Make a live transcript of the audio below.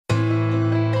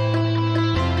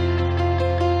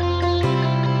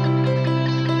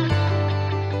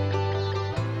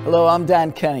Hello, I'm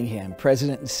Don Cunningham,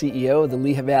 President and CEO of the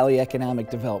Lehigh Valley Economic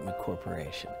Development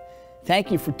Corporation.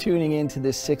 Thank you for tuning in to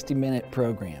this 60-minute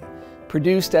program,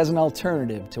 produced as an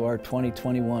alternative to our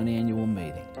 2021 annual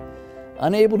meeting.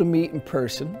 Unable to meet in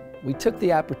person, we took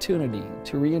the opportunity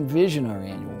to re-envision our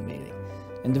annual meeting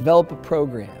and develop a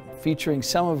program featuring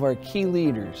some of our key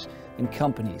leaders and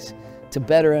companies to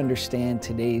better understand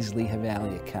today's Lehigh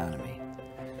Valley economy.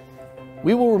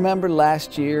 We will remember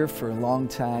last year for a long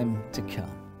time to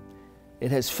come. It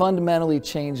has fundamentally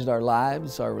changed our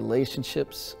lives, our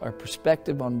relationships, our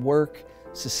perspective on work,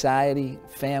 society,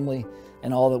 family,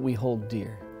 and all that we hold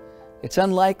dear. It's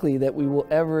unlikely that we will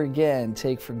ever again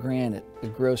take for granted a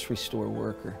grocery store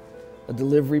worker, a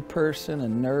delivery person, a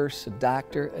nurse, a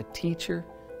doctor, a teacher,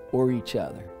 or each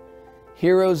other.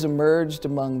 Heroes emerged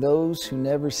among those who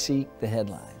never seek the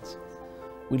headlines.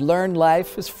 We learned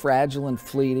life is fragile and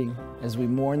fleeting as we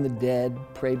mourn the dead,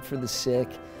 prayed for the sick,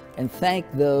 and thank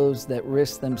those that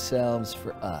risk themselves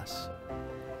for us.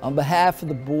 On behalf of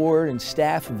the board and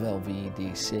staff of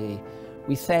LVEDC,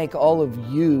 we thank all of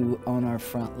you on our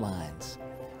front lines.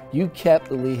 You kept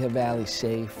the Lehigh Valley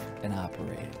safe and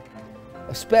operating.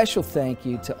 A special thank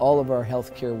you to all of our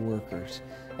healthcare workers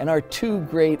and our two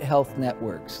great health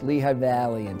networks, Lehigh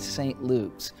Valley and St.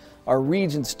 Luke's, our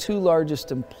region's two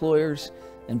largest employers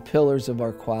and pillars of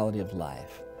our quality of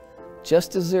life.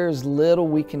 Just as there is little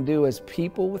we can do as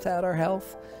people without our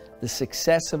health, the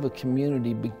success of a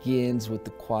community begins with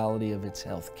the quality of its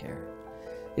health care.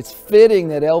 It's fitting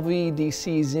that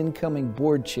LVEDC's incoming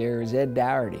board chair is Ed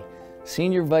Dougherty,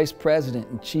 Senior Vice President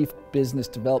and Chief Business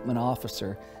Development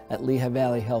Officer at Lehigh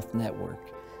Valley Health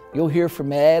Network. You'll hear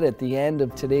from Ed at the end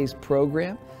of today's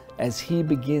program as he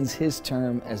begins his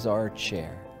term as our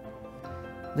chair.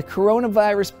 The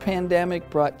coronavirus pandemic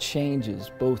brought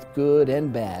changes, both good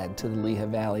and bad, to the Lehigh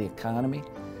Valley economy.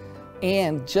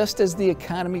 And just as the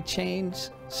economy changed,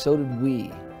 so did we.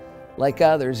 Like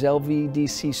others,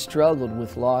 LVEDC struggled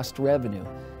with lost revenue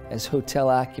as hotel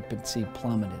occupancy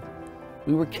plummeted.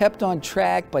 We were kept on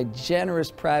track by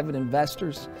generous private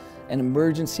investors and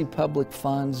emergency public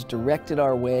funds directed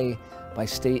our way by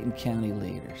state and county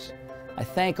leaders. I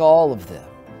thank all of them,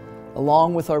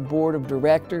 along with our board of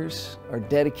directors, our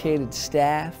dedicated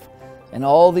staff, and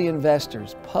all the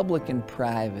investors, public and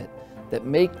private, that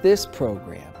make this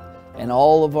program and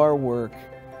all of our work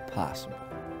possible.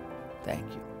 Thank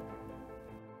you.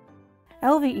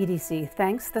 LVEDC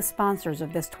thanks the sponsors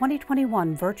of this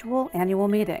 2021 virtual annual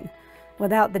meeting.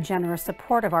 Without the generous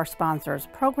support of our sponsors,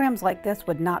 programs like this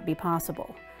would not be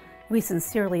possible. We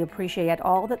sincerely appreciate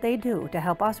all that they do to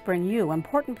help us bring you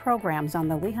important programs on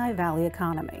the Lehigh Valley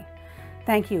economy.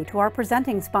 Thank you to our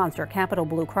presenting sponsor, Capital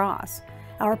Blue Cross,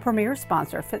 our premier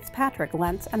sponsor, Fitzpatrick,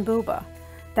 Lentz & Buba.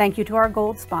 Thank you to our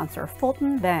gold sponsor,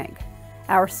 Fulton Bank,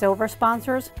 our silver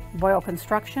sponsors, Boyle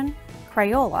Construction,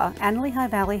 Crayola, and Lehigh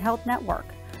Valley Health Network,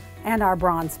 and our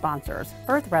bronze sponsors,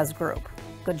 EarthRes Group,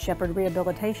 Good Shepherd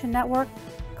Rehabilitation Network,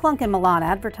 Clunk & Milan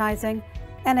Advertising,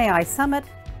 NAI Summit,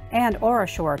 and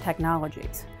AuraShore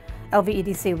Technologies.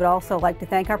 LVEDC would also like to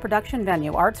thank our production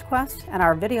venue, ArtsQuest, and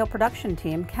our video production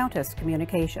team, Countess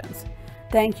Communications.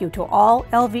 Thank you to all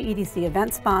LVEDC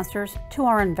event sponsors, to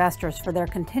our investors for their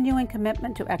continuing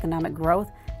commitment to economic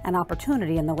growth and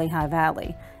opportunity in the Lehigh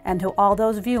Valley, and to all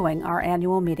those viewing our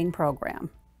annual meeting program.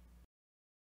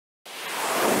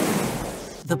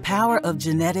 The power of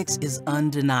genetics is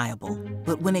undeniable,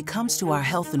 but when it comes to our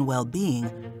health and well-being,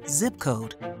 zip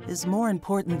code is more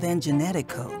important than genetic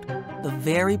code. The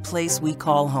very place we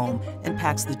call home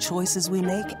impacts the choices we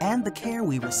make and the care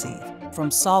we receive. From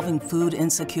solving food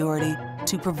insecurity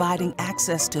to providing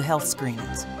access to health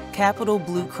screenings, Capital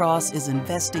Blue Cross is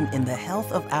investing in the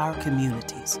health of our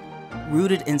communities.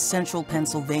 Rooted in central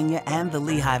Pennsylvania and the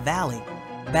Lehigh Valley,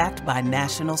 backed by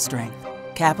national strength.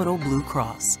 Capital Blue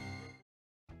Cross.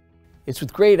 It's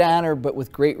with great honor, but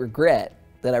with great regret,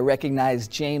 that I recognize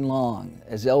Jane Long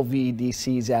as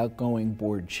LVEDC's outgoing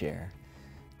board chair.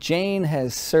 Jane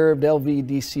has served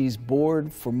LVEDC's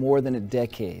board for more than a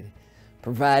decade,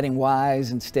 providing wise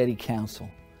and steady counsel.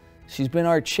 She's been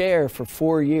our chair for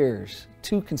 4 years,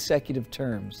 2 consecutive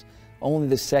terms, only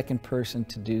the second person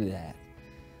to do that.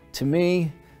 To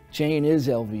me, Jane is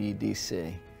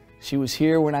LVEDC. She was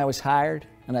here when I was hired,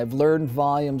 and I've learned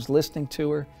volumes listening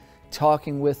to her,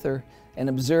 talking with her, and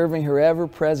observing her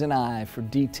ever-present eye for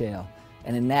detail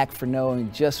and a knack for knowing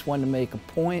just when to make a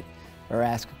point or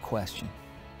ask a question.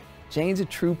 Jane's a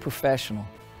true professional,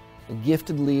 a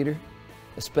gifted leader,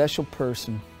 a special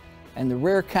person, and the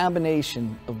rare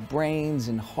combination of brains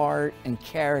and heart and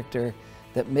character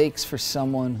that makes for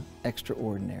someone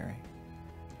extraordinary.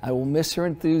 I will miss her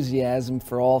enthusiasm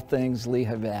for all things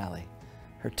Lehigh Valley,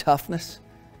 her toughness,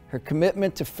 her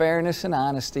commitment to fairness and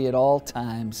honesty at all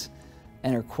times,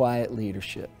 and her quiet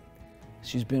leadership.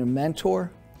 She's been a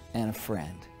mentor and a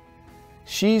friend.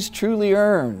 She's truly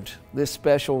earned this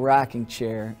special rocking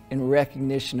chair in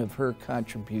recognition of her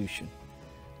contribution.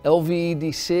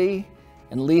 LVEDC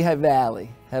and Lehigh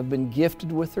Valley have been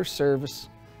gifted with her service,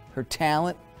 her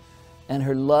talent, and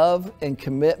her love and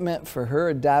commitment for her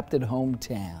adopted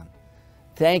hometown.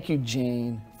 Thank you,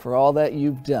 Jane, for all that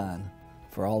you've done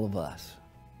for all of us.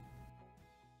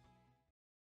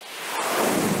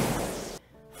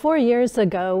 4 years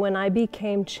ago, when I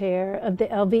became chair of the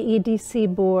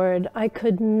LVEDC board, I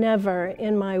could never,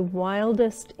 in my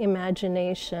wildest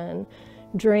imagination,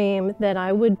 dream that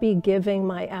I would be giving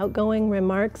my outgoing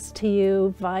remarks to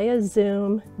you via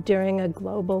Zoom during a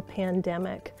global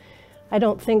pandemic. I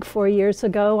don't think 4 years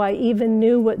ago I even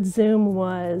knew what Zoom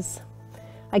was.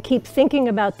 I keep thinking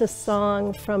about the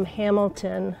song from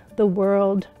Hamilton, "The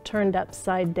World Turned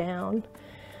Upside Down."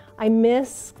 I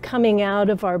miss coming out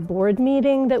of our board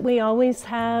meeting that we always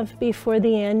have before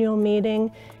the annual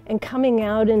meeting and coming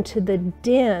out into the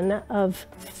din of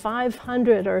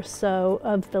 500 or so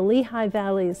of the Lehigh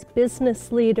Valley's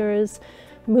business leaders,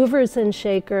 movers and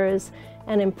shakers,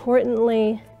 and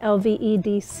importantly,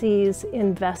 LVEDC's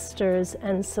investors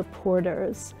and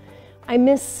supporters. I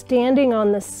miss standing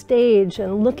on the stage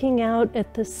and looking out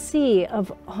at the sea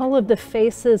of all of the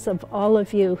faces of all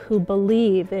of you who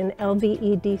believe in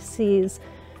LVEDC's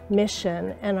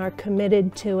mission and are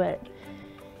committed to it.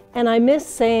 And I miss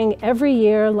saying every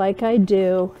year, like I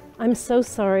do, I'm so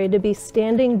sorry to be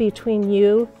standing between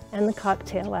you and the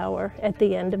cocktail hour at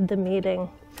the end of the meeting.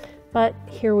 But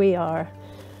here we are.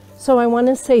 So I want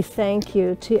to say thank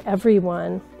you to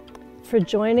everyone for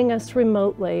joining us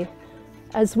remotely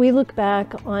as we look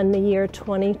back on the year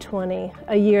 2020,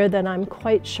 a year that I'm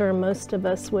quite sure most of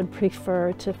us would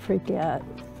prefer to forget.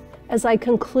 As I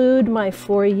conclude my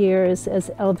 4 years as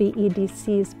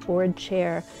LVEDC's board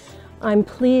chair, I'm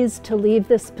pleased to leave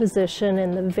this position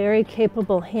in the very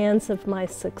capable hands of my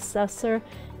successor,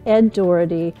 Ed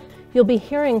Doherty. You'll be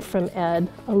hearing from Ed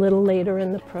a little later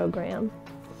in the program.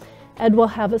 Ed will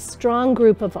have a strong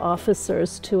group of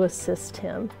officers to assist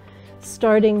him.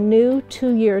 Starting new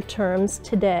 2-year terms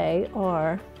today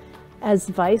are, as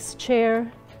Vice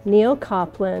Chair, Neil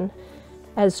Coplin,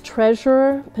 as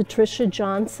Treasurer, Patricia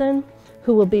Johnson,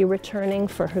 who will be returning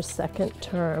for her 2nd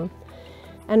term,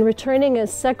 and returning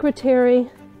as Secretary,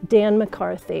 Dan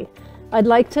McCarthy. I'd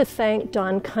like to thank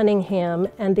Don Cunningham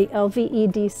and the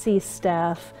LVEDC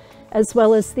staff, as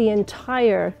well as the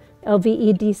entire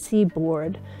LVEDC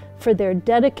board, for their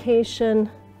dedication,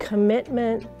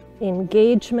 commitment,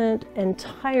 engagement, and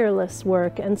tireless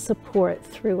work and support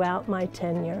throughout my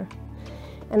tenure.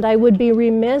 And I would be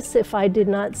remiss if I did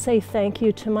not say thank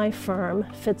you to my firm,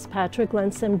 Fitzpatrick,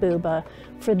 Lentz & Buba,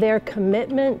 for their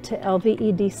commitment to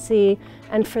LVEDC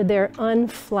and for their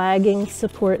unflagging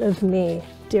support of me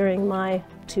during my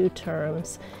 2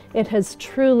 terms. It has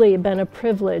truly been a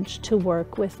privilege to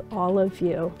work with all of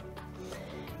you.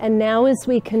 And now as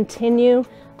we continue,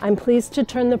 I'm pleased to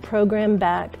turn the program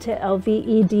back to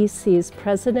LVEDC's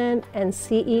President and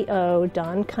CEO,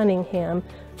 Don Cunningham,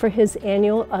 for his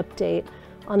annual update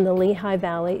on the Lehigh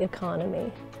Valley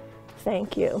economy.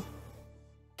 Thank you.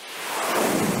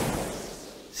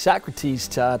 Socrates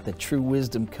taught that true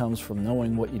wisdom comes from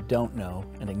knowing what you don't know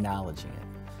and acknowledging it.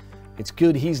 It's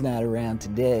good he's not around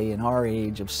today in our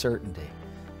age of certainty.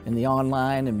 In the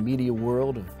online and media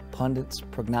world of pundits,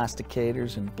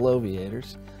 prognosticators, and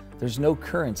bloviators, there's no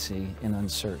currency in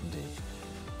uncertainty.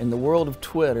 In the world of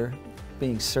Twitter,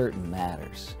 being certain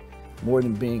matters more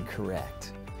than being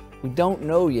correct. We don't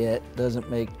know yet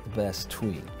doesn't make the best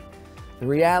tweet. The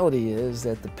reality is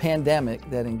that the pandemic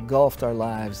that engulfed our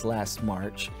lives last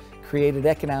March created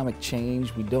economic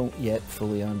change we don't yet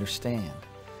fully understand.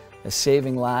 As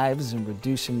saving lives and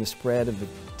reducing the spread of the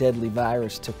deadly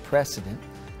virus took precedent,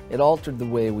 it altered the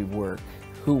way we work,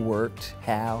 who worked,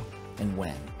 how, and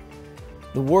when.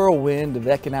 The whirlwind of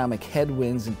economic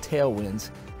headwinds and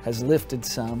tailwinds has lifted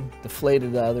some,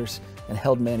 deflated others, and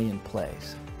held many in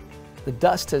place. The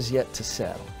dust has yet to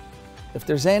settle. If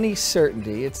there's any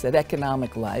certainty, it's that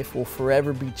economic life will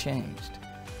forever be changed.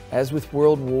 As with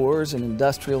world wars and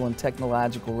industrial and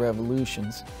technological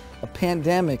revolutions, a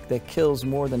pandemic that kills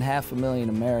more than 500,000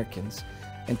 Americans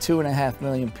and 2.5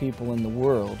 million people in the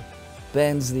world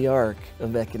bends the arc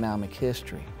of economic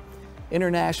history.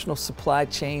 International supply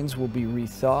chains will be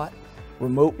rethought,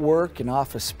 remote work and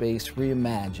office space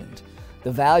reimagined,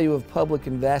 the value of public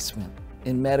investment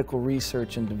in medical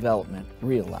research and development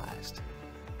realized.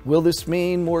 Will this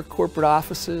mean more corporate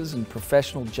offices and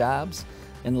professional jobs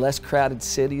in less crowded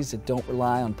cities that don't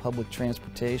rely on public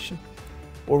transportation?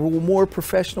 Or will more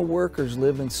professional workers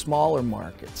live in smaller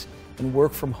markets and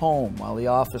work from home while the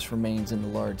office remains in the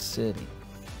large city?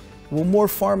 Will more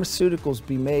pharmaceuticals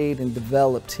be made and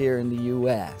developed here in the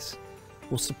U.S.?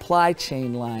 Will supply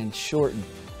chain lines shorten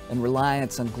and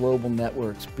reliance on global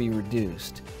networks be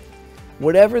reduced?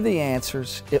 Whatever the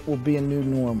answers, it will be a new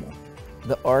normal.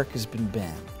 The arc has been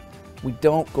bent. We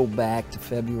don't go back to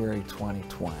February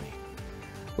 2020.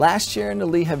 Last year in the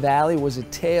Lehigh Valley was a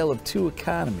tale of two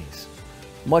economies.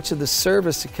 Much of the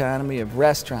service economy of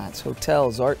restaurants,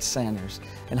 hotels, art centers,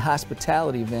 and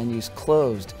hospitality venues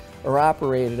closed or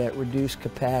operated at reduced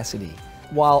capacity,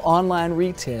 while online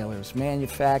retailers,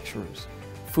 manufacturers,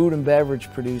 food and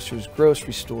beverage producers,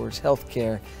 grocery stores,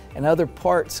 healthcare, and other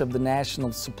parts of the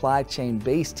national supply chain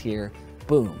based here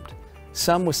boomed,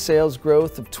 some with sales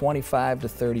growth of 25 to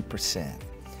 30%.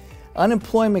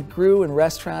 Unemployment grew in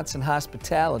restaurants and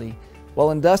hospitality,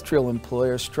 while industrial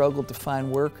employers struggled to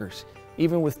find workers,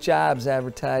 even with jobs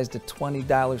advertised at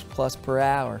 $20 plus per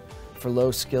hour for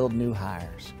low-skilled new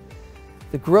hires.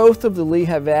 The growth of the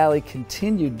Lehigh Valley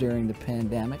continued during the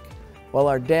pandemic, while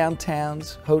our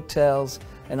downtowns, hotels,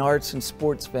 and arts and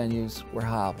sports venues were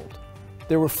hobbled.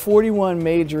 There were 41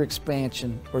 major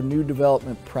expansion or new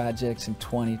development projects in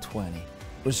 2020,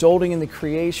 resulting in the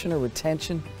creation or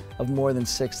retention of more than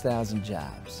 6,000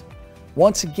 jobs.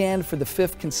 Once again, for the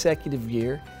 5th consecutive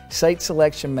year, Site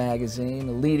Selection Magazine,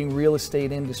 a leading real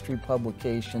estate industry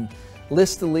publication,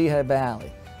 lists the Lehigh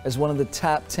Valley as one of the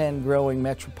top 10 growing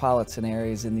metropolitan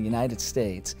areas in the United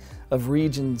States of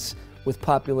regions with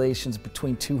populations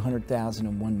between 200,000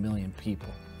 and 1 million people.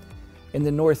 In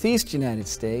the Northeast United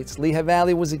States, Lehigh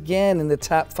Valley was again in the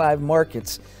top 5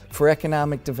 markets for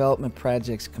economic development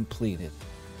projects completed.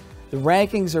 The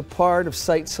rankings are part of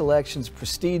Site Selection's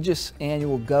prestigious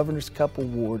annual Governor's Cup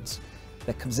Awards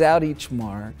that comes out each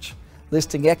March,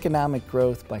 listing economic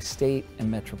growth by state and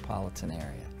metropolitan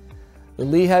area. The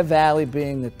Lehigh Valley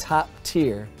being the top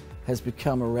tier has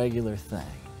become a regular thing.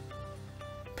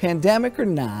 Pandemic or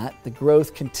not, the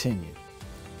growth continued.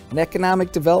 And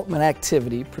economic development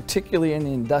activity, particularly in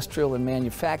the industrial and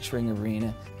manufacturing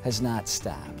arena, has not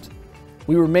stopped.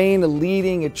 We remain a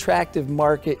leading, attractive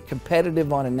market,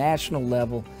 competitive on a national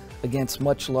level against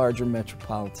much larger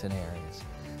metropolitan areas.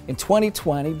 In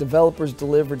 2020, developers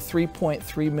delivered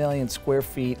 3.3 million square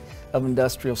feet of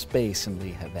industrial space in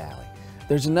Lehigh Valley.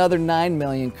 There's another 9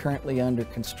 million currently under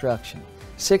construction,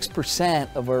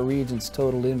 6% of our region's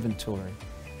total inventory,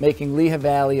 making Lehigh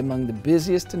Valley among the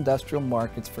busiest industrial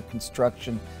markets for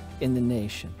construction in the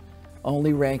nation,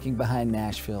 only ranking behind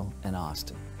Nashville and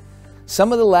Austin.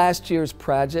 Some of the last year's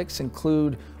projects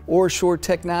include Orshore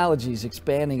Technologies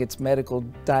expanding its medical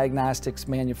diagnostics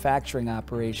manufacturing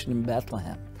operation in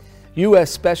Bethlehem,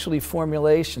 U.S. Specialty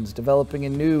Formulations developing a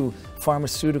new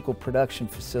pharmaceutical production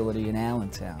facility in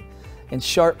Allentown, and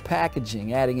Sharp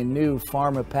Packaging adding a new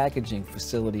pharma packaging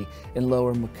facility in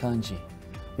Lower Macungie.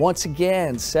 Once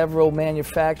again, several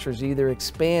manufacturers either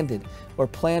expanded or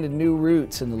planted new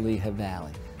routes in the Lehigh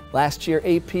Valley. Last year,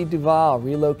 AP Duval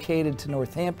relocated to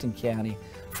Northampton County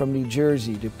from New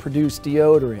Jersey to produce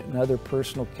deodorant and other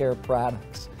personal care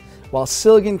products, while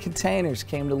Silgan Containers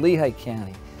came to Lehigh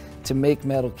County to make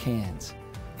metal cans.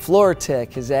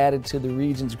 Floratech has added to the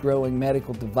region's growing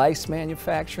medical device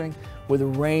manufacturing with a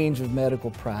range of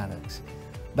medical products.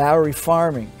 Bowery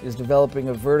Farming is developing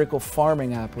a vertical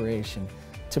farming operation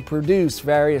to produce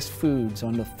various foods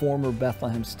on the former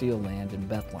Bethlehem Steel land in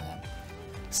Bethlehem.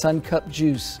 Suncup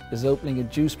Juice is opening a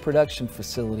juice production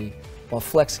facility, while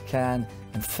Flexicon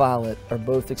and Follett are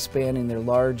both expanding their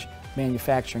large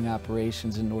manufacturing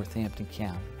operations in Northampton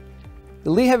County. The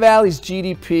Lehigh Valley's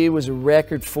GDP was a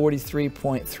record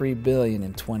 $43.3 billion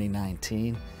in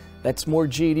 2019. That's more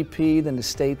GDP than the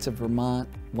states of Vermont,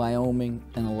 Wyoming,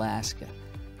 and Alaska.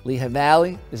 Lehigh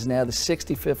Valley is now the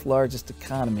 65th largest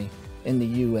economy in the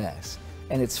U.S.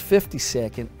 and its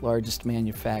 52nd largest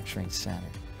manufacturing center.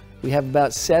 We have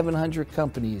about 700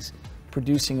 companies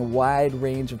producing a wide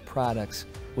range of products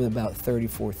with about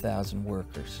 34,000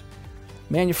 workers.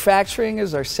 Manufacturing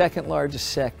is our second largest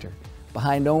sector,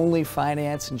 behind only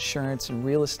finance, insurance, and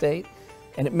real estate,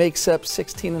 and it makes up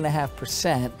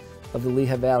 16.5% of the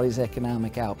Lehigh Valley's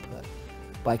economic output.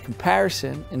 By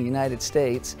comparison, in the United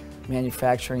States,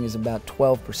 manufacturing is about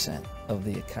 12% of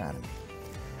the economy.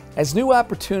 As new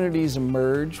opportunities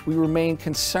emerge, we remain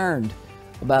concerned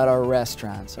about our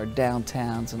restaurants, our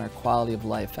downtowns, and our quality of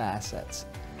life assets.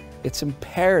 It's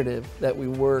imperative that we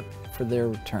work for their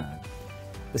return.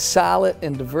 The solid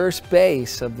and diverse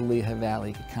base of the Lehigh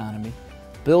Valley economy,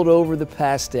 built over the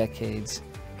past decades,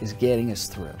 is getting us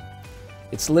through.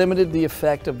 It's limited the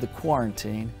effect of the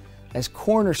quarantine as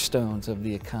cornerstones of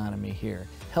the economy here,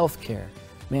 healthcare,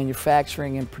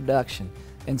 manufacturing and production,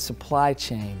 and supply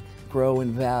chain grow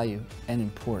in value and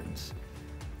importance.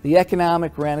 The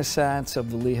economic renaissance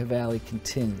of the Lehigh Valley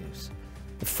continues.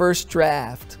 The first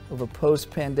draft of a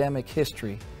post-pandemic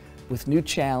history with new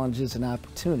challenges and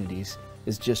opportunities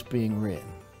is just being written.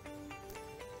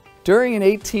 During an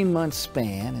 18-month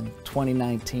span in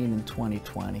 2019 and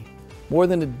 2020, more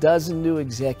than a dozen new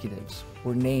executives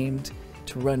were named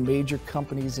to run major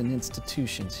companies and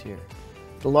institutions here.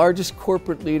 The largest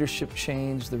corporate leadership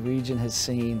change the region has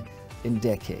seen in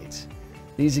decades.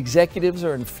 These executives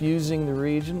are infusing the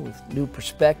region with new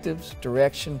perspectives,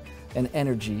 direction, and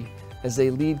energy as they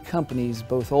lead companies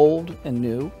both old and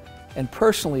new, and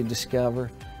personally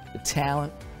discover the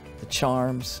talent, the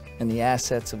charms, and the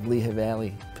assets of Lehigh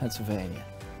Valley, Pennsylvania.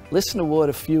 Listen to what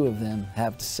a few of them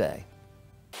have to say.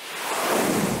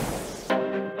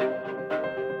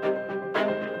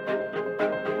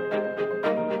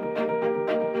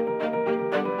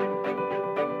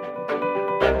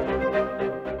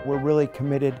 We're really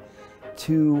committed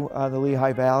to the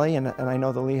Lehigh Valley, and I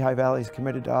know the Lehigh Valley is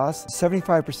committed to us.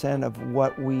 75% of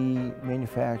what we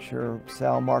manufacture,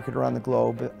 sell, market around the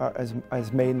globe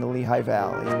is made in the Lehigh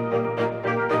Valley.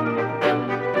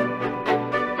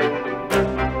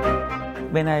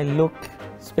 When I look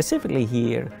specifically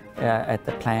here at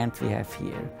the plant we have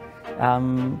here,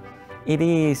 it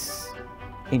is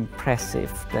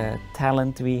impressive, the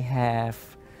talent we have,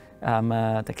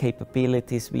 the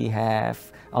capabilities we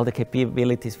have, all the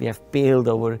capabilities we have built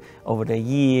over the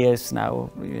years. Now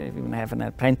we even have an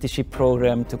apprenticeship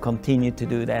program to continue to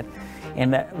do that.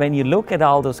 And when you look at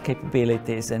all those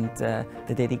capabilities and the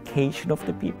dedication of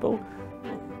the people,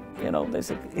 you know,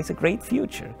 it's a great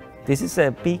future. This is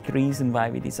a big reason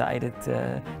why we decided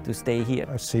to stay here.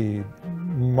 I see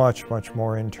much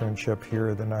more internship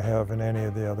here than I have in any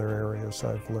of the other areas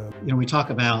I've lived. You know, we talk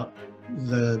about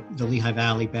the Lehigh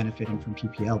Valley benefiting from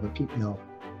PPL, but PPL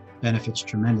benefits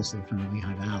tremendously from the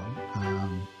Lehigh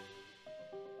Valley.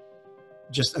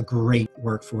 Just a great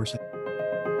workforce. The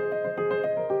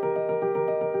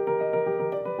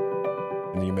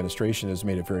administration has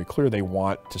made it very clear they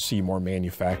want to see more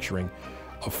manufacturing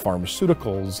of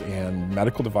pharmaceuticals and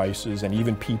medical devices and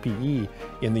even PPE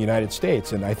in the United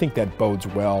States. And I think that bodes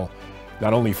well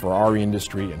not only for our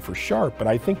industry and for Sharp, but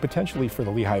I think potentially for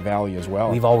the Lehigh Valley as well.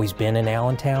 We've always been in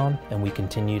Allentown, and we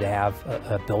continue to have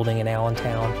a building in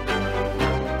Allentown.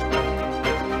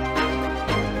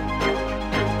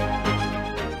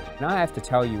 And I have to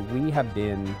tell you, we have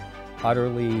been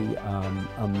utterly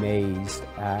amazed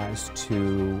as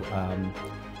to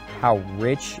how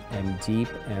rich and deep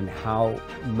and how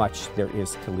much there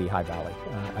is to Lehigh Valley.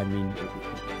 I mean,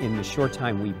 in the short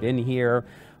time we've been here,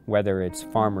 whether it's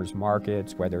farmers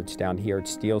markets, whether it's down here at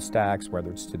Steel Stacks, whether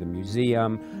it's to the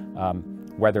museum,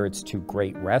 whether it's to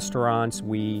great restaurants,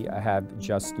 we have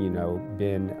just, you know,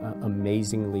 been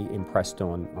amazingly impressed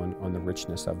on the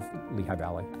richness of Lehigh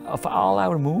Valley. Of all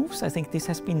our moves, I think this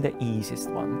has been the easiest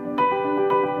one.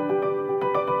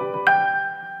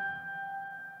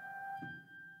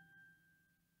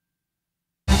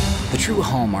 The true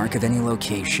hallmark of any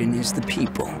location is the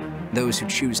people, those who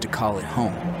choose to call it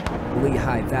home.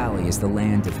 Lehigh Valley is the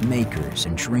land of makers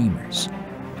and dreamers.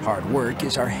 Hard work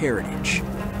is our heritage,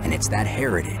 and it's that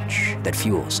heritage that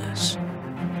fuels us.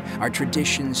 Our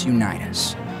traditions unite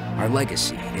us. Our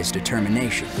legacy is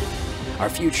determination. Our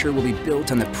future will be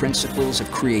built on the principles of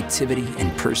creativity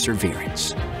and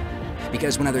perseverance.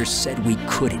 Because when others said we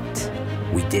couldn't,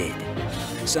 we did.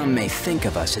 Some may think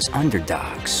of us as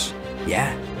underdogs,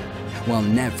 yeah? Well,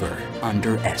 never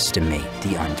underestimate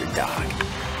the underdog.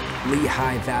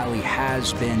 Lehigh Valley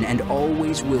has been and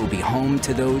always will be home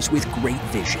to those with great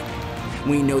vision.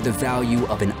 We know the value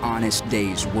of an honest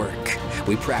day's work.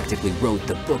 We practically wrote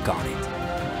the book on it.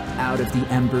 Out of the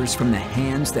embers from the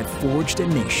hands that forged a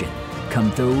nation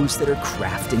come those that are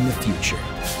crafting the future.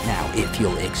 Now, if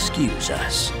you'll excuse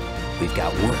us, we've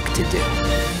got work to do.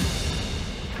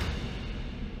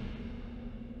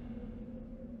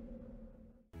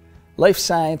 Life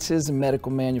sciences and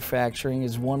medical manufacturing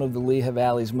is one of the Lehigh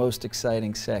Valley's most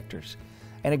exciting sectors,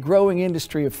 and a growing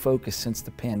industry of focus since the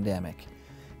pandemic.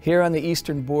 Here on the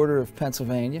eastern border of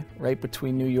Pennsylvania, right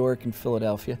between New York and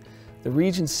Philadelphia, the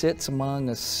region sits among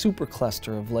a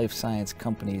supercluster of life science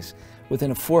companies within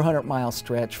a 400-mile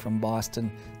stretch from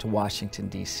Boston to Washington,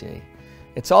 D.C.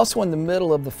 It's also in the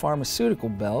middle of the pharmaceutical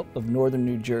belt of northern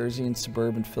New Jersey and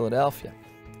suburban Philadelphia.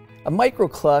 A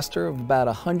microcluster of about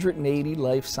 180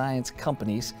 life science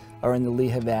companies are in the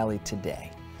Lehigh Valley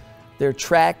today. They're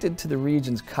attracted to the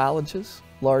region's colleges,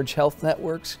 large health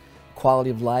networks,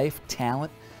 quality of life,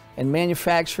 talent, and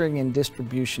manufacturing and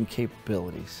distribution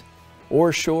capabilities.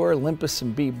 Orshore, Olympus,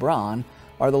 and B. Braun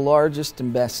are the largest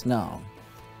and best known.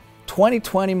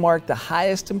 2020 marked the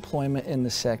highest employment in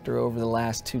the sector over the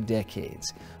last 2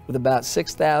 decades, with about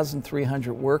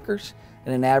 6,300 workers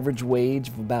and an average wage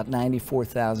of about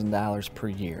 $94,000 per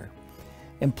year.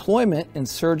 Employment in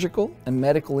surgical and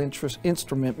medical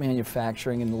instrument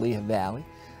manufacturing in the Lehigh Valley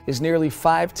is nearly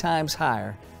 5 times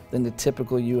higher than the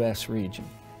typical U.S. region.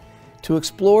 To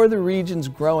explore the region's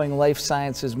growing life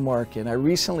sciences market, I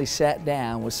recently sat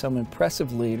down with some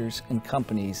impressive leaders and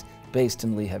companies based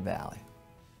in Lehigh Valley.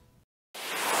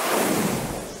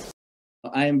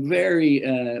 I am very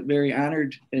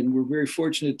honored, and we're very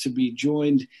fortunate to be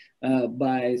joined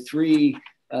by 3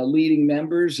 leading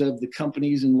members of the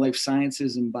companies in life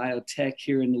sciences and biotech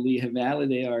here in the Lehigh Valley.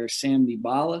 They are Sam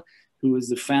Niedbala, who is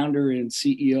the founder and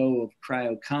CEO of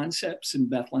CryoConcepts in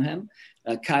Bethlehem,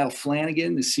 Kyle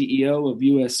Flanigan, the CEO of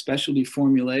U.S. Specialty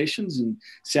Formulations in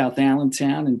South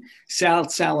Allentown, and Sal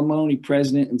Salamone,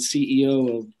 President and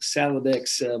CEO of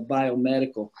Saladax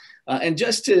BioMedical. And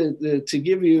just to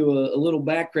give you a little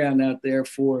background out there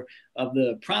of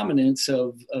the prominence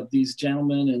of these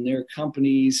gentlemen and their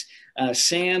companies,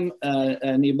 Sam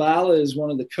Niedbala is one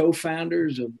of the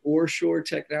co-founders of Orshore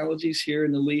Technologies here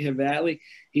in the Lehigh Valley.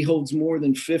 He holds more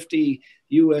than 50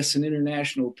 U.S. and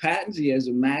international patents. He has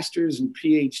a master's and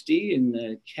PhD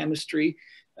in chemistry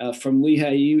from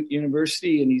Lehigh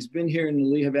University, and he's been here in the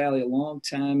Lehigh Valley a long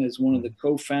time as one of the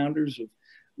co-founders of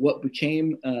what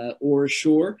became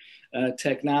Orshore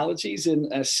Technologies.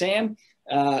 And Sam,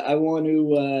 I want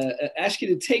to ask you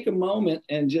to take a moment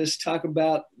and just talk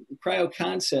about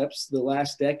CryoConcepts, the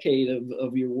last decade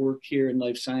of your work here in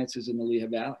life sciences in the Lehigh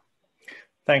Valley.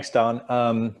 Thanks,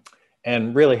 Don.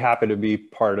 And really happy to be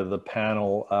part of the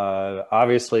panel.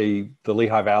 Obviously, the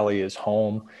Lehigh Valley is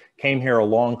home. Came here a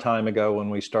long time ago when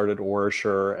we started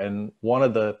Orshore, and one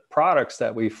of the products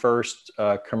that we first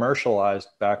commercialized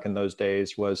back in those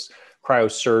days was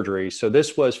cryosurgery. So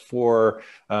this was for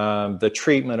the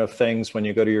treatment of things when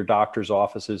you go to your doctor's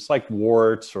offices, like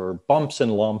warts or bumps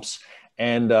and lumps.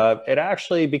 And it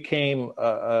actually became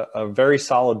a very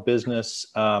solid business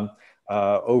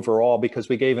overall, because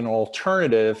we gave an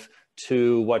alternative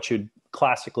to what you'd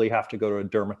classically have to go to a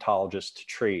dermatologist to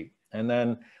treat. And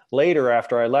then later,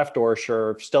 after I left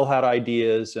Orshore, still had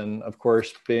ideas, and of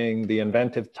course, being the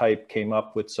inventive type, came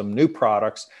up with some new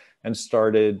products and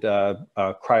started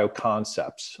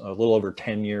CryoConcepts a little over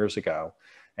 10 years ago.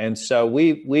 And so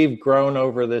we've grown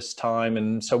over this time.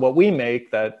 And so what we make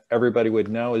that everybody would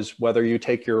know is whether you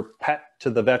take your pet to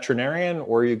the veterinarian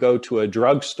or you go to a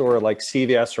drugstore like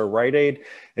CVS or Rite Aid,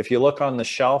 if you look on the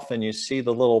shelf and you see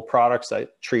the little products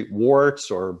that treat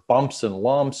warts or bumps and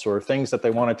lumps or things that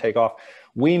they want to take off,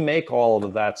 we make all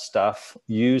of that stuff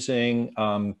using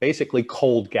basically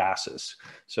cold gases.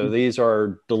 So these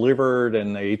are delivered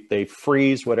and they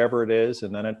freeze whatever it is,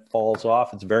 and then it falls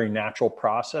off. It's a very natural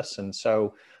process. And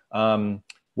so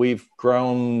we've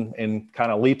grown in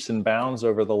kind of leaps and bounds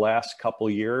over the last couple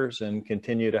of years and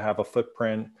continue to have a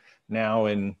footprint now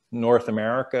in North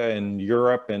America and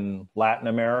Europe and Latin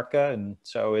America. And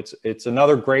so it's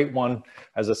another great one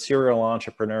as a serial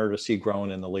entrepreneur to see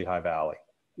growing in the Lehigh Valley.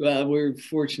 Well, we're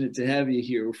fortunate to have you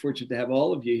here. We're fortunate to have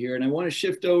all of you here. And I want to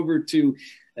shift over to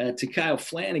Kyle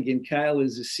Flanigan. Kyle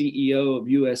is the CEO of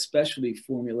U.S. Specialty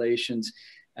Formulations.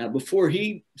 Before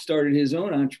he started his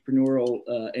own entrepreneurial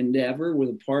endeavor with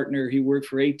a partner, he worked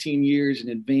for 18 years in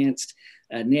advanced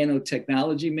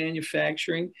nanotechnology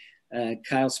manufacturing.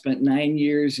 Kyle spent 9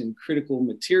 years in critical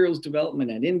materials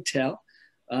development at Intel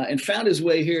and found his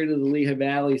way here to the Lehigh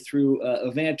Valley through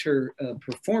Avantor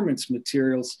Performance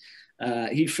Materials.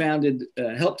 He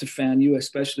helped to found U.S.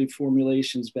 Specialty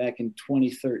Formulations back in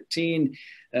 2013.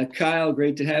 Kyle,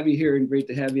 great to have you here and great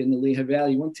to have you in the Lehigh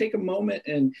Valley. You want to take a moment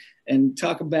and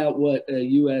talk about what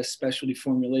U.S. Specialty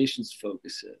Formulations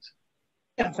focus is?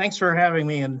 Yeah, thanks for having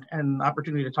me and the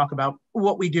opportunity to talk about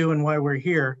what we do and why we're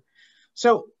here.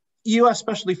 So U.S.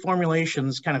 Specialty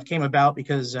Formulations kind of came about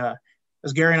because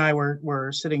as Gary and I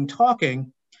were sitting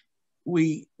talking,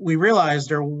 we realized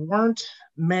there weren't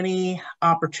many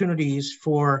opportunities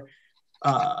for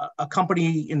a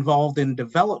company involved in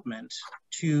development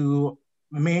to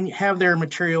have their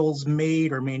materials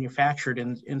made or manufactured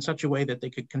in such a way that they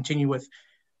could continue with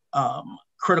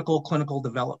critical clinical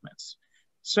developments.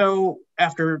 So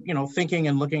after thinking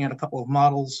and looking at a couple of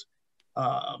models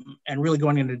and really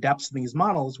going into depths in these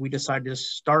models, we decided to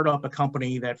start up a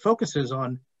company that focuses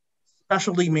on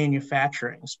specialty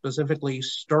manufacturing, specifically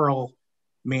sterile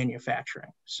manufacturing.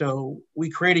 So we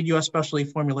created U.S. Specialty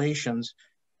Formulations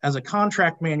as a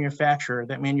contract manufacturer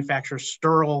that manufactures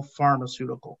sterile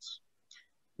pharmaceuticals.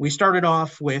 We started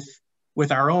off with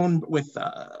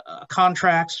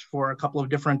contracts for a couple of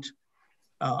different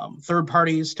third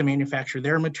parties to manufacture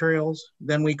their materials.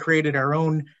 Then we created our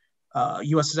own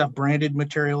USSF branded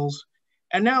materials.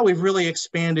 And now we've really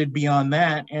expanded beyond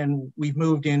that, and we've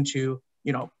moved into,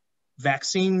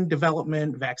 vaccine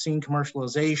development, vaccine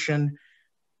commercialization,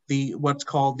 what's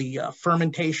called the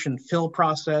fermentation fill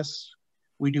process.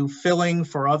 We do filling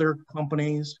for other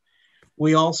companies.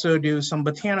 We also do some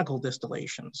botanical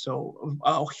distillation. So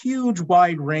a huge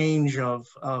wide range of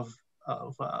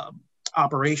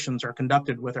operations are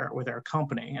conducted with our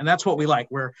company, and that's what we like.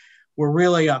 We're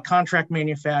really a contract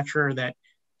manufacturer that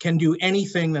can do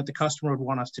anything that the customer would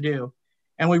want us to do.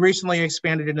 And we recently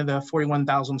expanded into the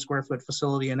 41,000 square foot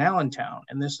facility in Allentown,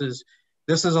 and this is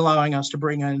allowing us to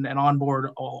bring in and onboard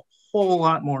a whole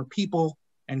lot more people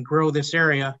and grow this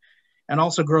area, and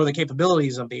also grow the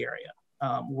capabilities of the area.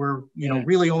 We're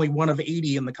really only one of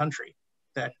 80 in the country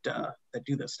that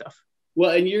do this stuff.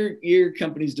 Well, and your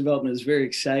company's development is very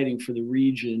exciting for the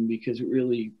region because it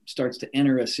really starts to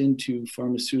enter us into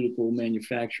pharmaceutical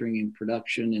manufacturing and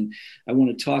production. And I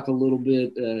want to talk a little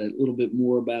bit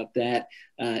more about that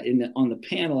on the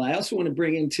panel. I also want to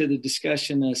bring into the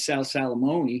discussion Sal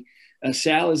Salamone.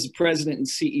 Sal is the president and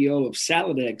CEO of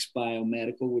Saladax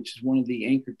BioMedical, which is one of the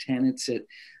anchor tenants at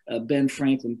Ben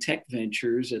Franklin Tech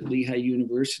Ventures at Lehigh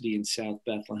University in South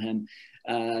Bethlehem.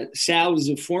 Sal was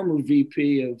a former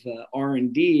VP of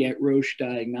R&D at Roche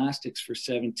Diagnostics for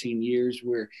 17 years,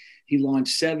 where he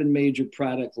launched 7 major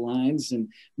product lines and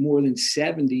more than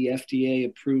 70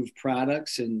 FDA-approved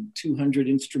products and 200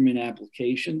 instrument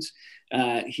applications.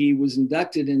 He was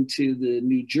inducted into the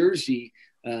New Jersey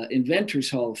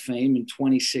Inventors Hall of Fame in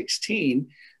 2016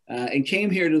 and came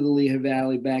here to the Lehigh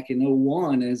Valley back in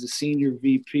 2001 as a senior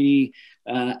VP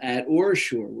at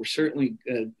OraSure. We're certainly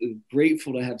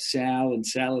grateful to have Sal and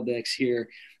Saladax here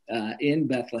in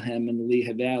Bethlehem in the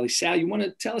Lehigh Valley. Sal, you want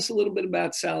to tell us a little bit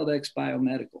about Saladax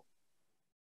BioMedical?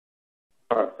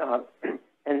 Sure.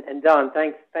 And Don,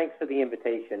 thanks for the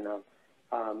invitation.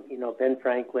 Ben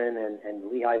Franklin and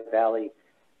Lehigh Valley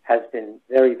has been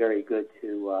very, very good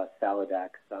to Saladax.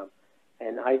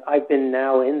 And I've been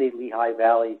now in the Lehigh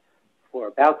Valley for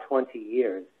about 20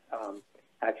 years.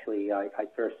 Actually, I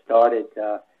first started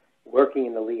working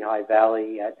in the Lehigh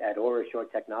Valley at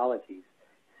OraSure Technologies.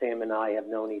 Sam and I have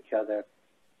known each other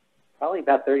probably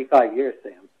about 35 years,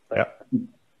 Sam. But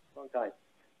long time.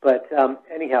 But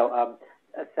anyhow,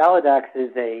 Saladax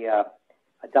is a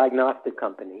diagnostic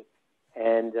company,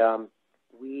 and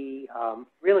we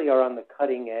really are on the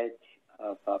cutting edge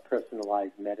of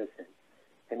personalized medicine.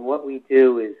 And what we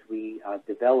do is we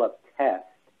develop tests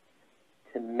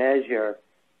to measure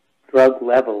drug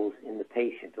levels in the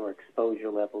patient or exposure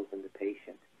levels in the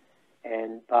patient.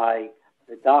 And by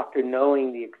the doctor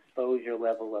knowing the exposure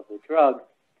level of the drug,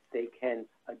 they can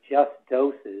adjust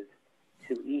doses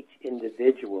to each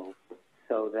individual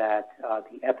so that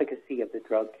the efficacy of the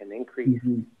drug can increase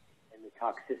and the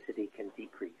toxicity can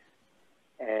decrease.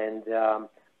 And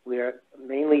we're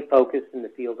mainly focused in the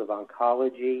field of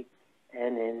oncology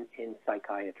and in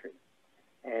psychiatry.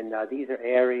 And these are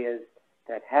areas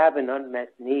that have an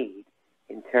unmet need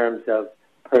in terms of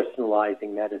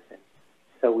personalizing medicine.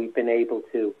 So we've been able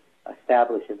to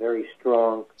establish a very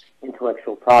strong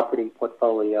intellectual property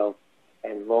portfolio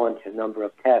and launch a number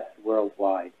of tests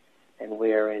worldwide. And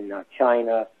we're in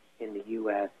China, in the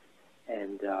U.S.,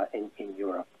 and in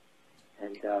Europe.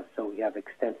 And so we have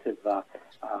extensive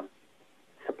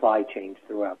supply chains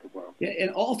throughout the world. Yeah,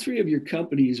 and all three of your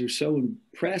companies are so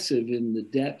impressive in the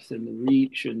depth and the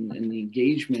reach and the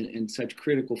engagement in such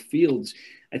critical fields.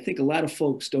 I think a lot of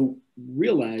folks don't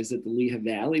realize that the Lehigh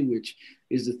Valley, which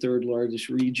is the 3rd largest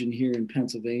region here in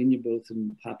Pennsylvania, both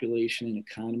in population and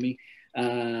economy,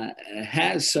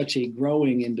 has such a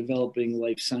growing and developing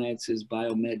life sciences,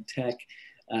 biomed tech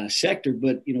sector.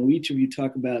 But, each of you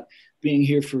talk about being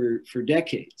here for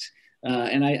decades.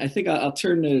 And I think I'll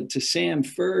turn to Sam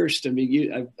first. I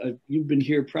mean, you've been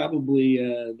here probably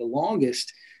the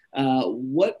longest.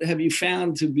 What have you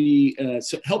found to be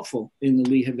so helpful in the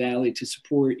Lehigh Valley to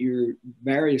support your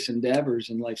various endeavors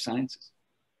in life sciences?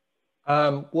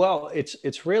 Well,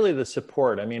 it's really the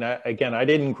support. I mean, I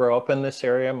didn't grow up in this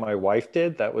area. My wife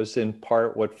did. That was in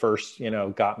part what first,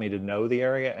 got me to know the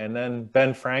area. And then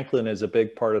Ben Franklin is a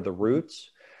big part of the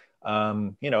roots.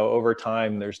 Over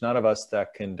time, there's none of us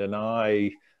that can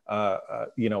deny,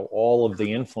 all of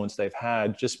the influence they've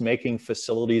had just making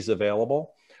facilities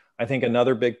available. I think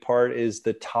another big part is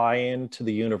the tie-in to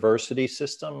the university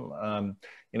system.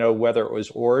 you know, whether it was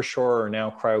OraSure or now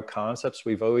CryoConcepts,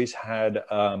 we've always had,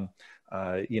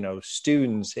 you know,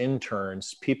 students,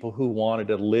 interns, people who wanted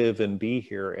to live and be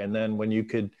here. And then when you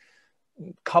could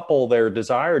couple their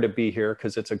desire to be here,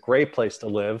 because it's a great place to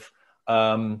live,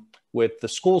 with the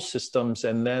school systems,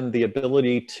 and then the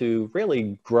ability to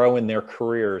really grow in their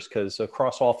careers, because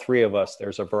across all three of us,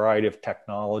 there's a variety of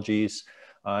technologies.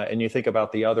 And you think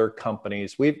about the other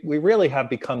companies, we really have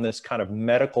become this kind of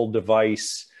medical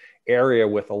device area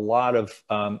with a lot of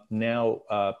now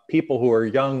people who are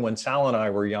young when Sal and I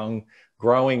were young,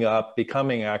 growing up,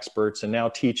 becoming experts, and now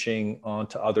teaching on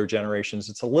to other generations.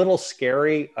 It's a little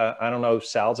scary. I don't know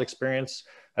Sal's experience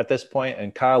at this point,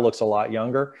 and Kyle looks a lot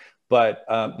younger, but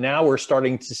now we're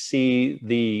starting to see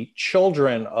the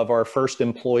children of our first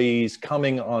employees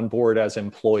coming on board as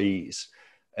employees.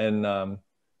 And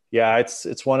yeah,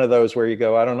 it's one of those where you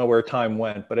go, I don't know where time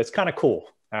went, but it's kind of cool,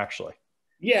 actually.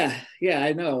 Yeah,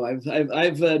 I know.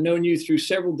 I've known you through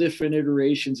several different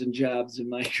iterations and jobs in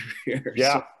my career.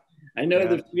 Yeah. So I know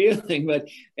the feeling,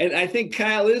 and I think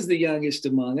Kyle is the youngest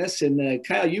among us. And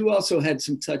Kyle, you also had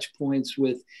some touch points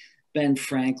with Ben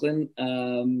Franklin,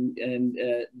 and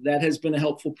that has been a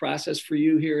helpful process for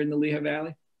you here in the Lehigh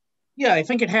Valley? Yeah, I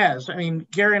think it has. I mean,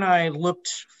 Gary and I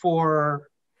looked for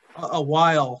a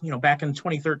while, you know, back in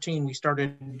 2013, we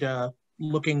started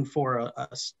looking for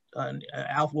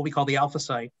what we call the alpha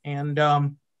site. And,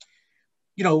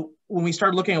 you know, when we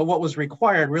started looking at what was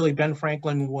required, really Ben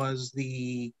Franklin was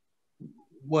the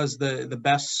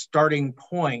best starting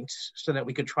point so that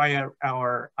we could try out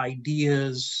our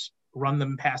ideas, run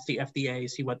them past the FDA,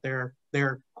 see what their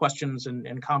questions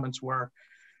and comments were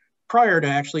prior to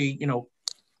actually, you know,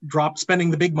 spending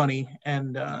the big money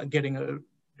and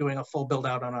doing a full build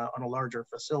out on a larger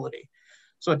facility.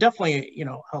 So it definitely, you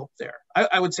know, helped there.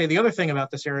 I would say the other thing about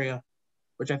this area,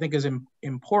 which I think is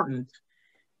important,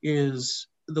 is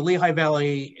the Lehigh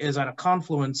Valley is at a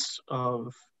confluence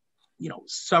of, you know,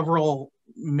 several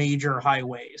major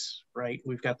highways, right?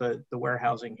 We've got the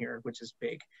warehousing here, which is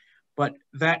big, but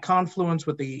that confluence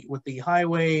with the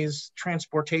highways,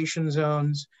 transportation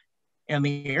zones, and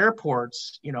the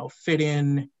airports, you know, fit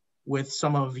in with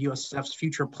some of USF's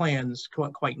future plans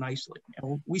quite nicely.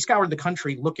 And we scoured the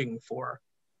country looking for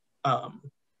a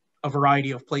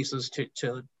variety of places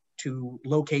to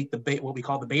locate what we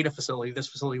call the beta facility, this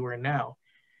facility we're in now.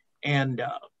 And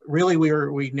really,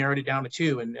 we narrowed it down to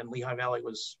two, and Lehigh Valley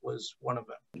was one of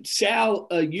them. Sal,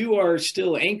 you are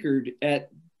still anchored at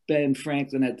Ben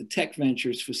Franklin at the Tech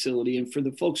Ventures facility. And for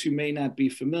the folks who may not be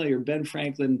familiar, Ben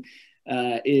Franklin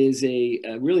is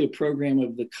really a program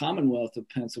of the Commonwealth of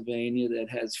Pennsylvania that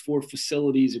has 4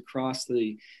 facilities across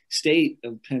the state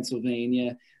of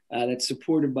Pennsylvania that's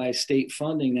supported by state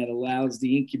funding that allows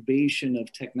the incubation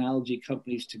of technology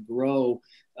companies to grow,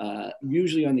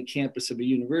 usually on the campus of a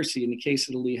university. In the case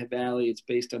of the Lehigh Valley, it's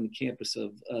based on the campus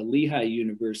of Lehigh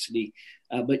University.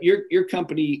 But your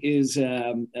company is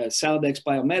Saladax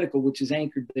BioMedical, which is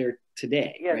anchored there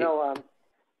today. Yeah, right? no.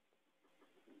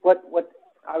 What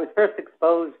I was first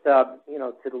exposed, you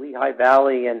know, to the Lehigh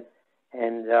Valley and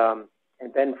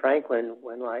Ben Franklin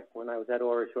when I was at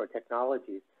OraSure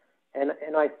Technologies,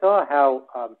 and I saw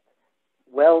how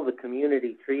well the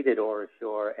community treated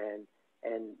OraSure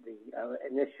and the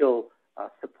initial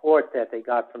support that they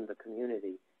got from the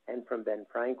community and from Ben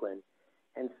Franklin.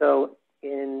 And so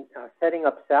in setting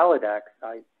up Saladax,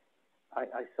 I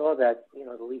saw that, you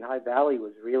know, the Lehigh Valley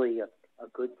was really a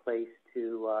good place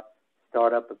to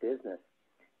start up a business.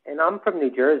 And I'm from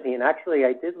New Jersey, and actually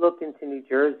I did look into New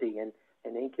Jersey and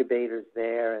incubators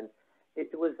there, and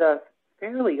it was a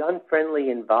fairly unfriendly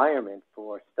environment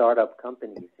for startup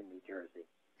companies in New Jersey.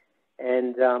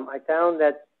 And I found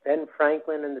that Ben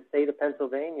Franklin and the state of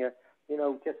Pennsylvania, you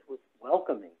know, just was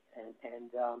welcoming, and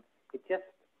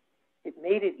it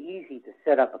made it easy to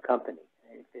set up a company,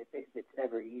 if it's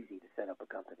ever easy to set up a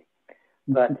company.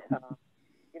 But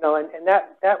you know, and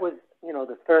that was, you know,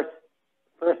 the first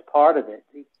part of it.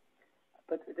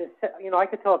 But this, you know, I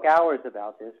could talk hours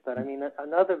about this, but I mean,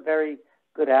 another very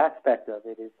good aspect of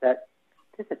it is that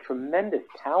there's a tremendous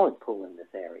talent pool in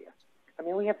this area. I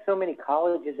mean, we have so many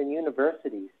colleges and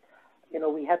universities. You know,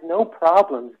 we have no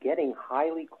problems getting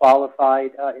highly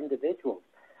qualified individuals.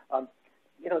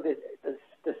 You know,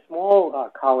 the small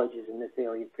colleges in this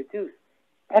area produce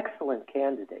excellent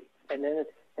candidates, and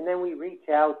then we reach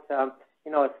out,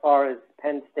 you know, as far as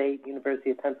Penn State,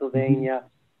 University of Pennsylvania,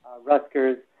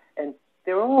 Rutgers, and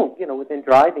they're all, you know, within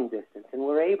driving distance, and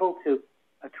we're able to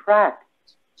attract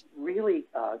really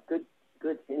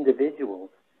good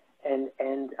individuals, and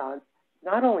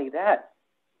not only that,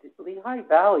 Lehigh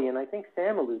Valley, and I think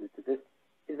Sam alluded to this,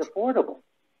 is affordable.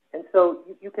 And so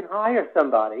you can hire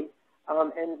somebody,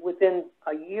 and within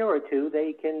a year or two,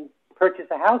 they can purchase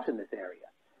a house in this area.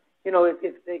 You know, if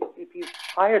you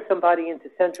hire somebody into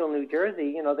central New Jersey,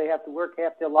 you know, they have to work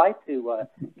half their life to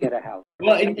get a house.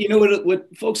 Well, and you know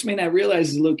what folks may not realize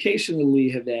is the location of the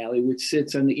Lehigh Valley, which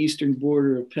sits on the eastern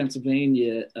border of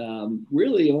Pennsylvania,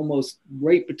 really almost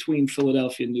right between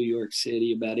Philadelphia and New York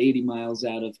City, about 80 miles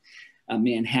out of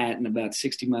Manhattan, about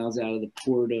 60 miles out of the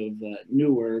port of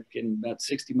Newark, and about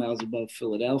 60 miles above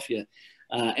Philadelphia.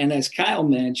 And as Kyle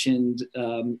mentioned,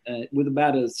 with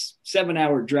about a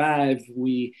 7-hour drive,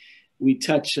 we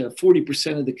touch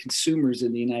 40% of the consumers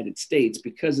in the United States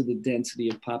because of the density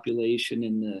of population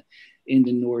in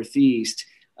the Northeast.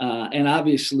 And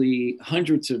obviously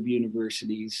hundreds of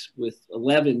universities with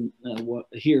 11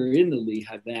 here in the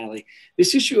Lehigh Valley.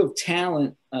 This issue of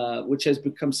talent, which has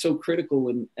become so critical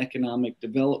in economic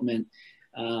development,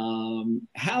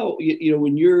 how, you know,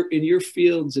 in your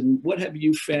fields, and what have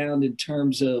you found in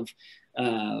terms of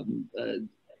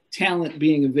talent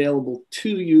being available to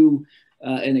you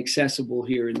and accessible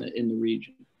here in the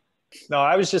region? No,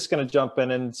 I was just going to jump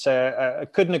in and say I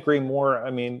couldn't agree more. I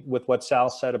mean, with what Sal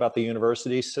said about the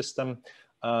university system,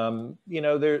 you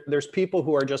know, there's people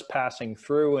who are just passing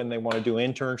through and they want to do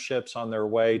internships on their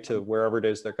way to wherever it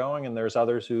is they're going. And there's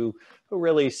others who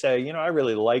really say, you know, I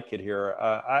really like it here.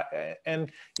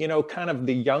 And, you know, kind of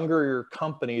the younger your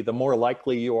company, the more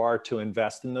likely you are to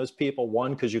invest in those people.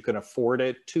 One, because you can afford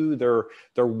it. Two,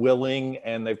 they're willing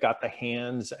and they've got the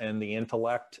hands and the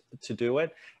intellect to do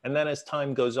it. And then as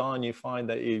time goes on, you find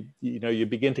that you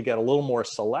begin to get a little more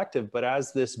selective. But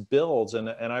as this builds, and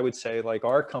I would say like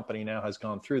our company now has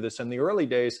gone through this. In the early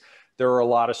days, there were a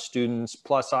lot of students.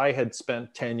 Plus, I had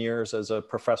spent 10 years as a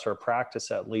professor of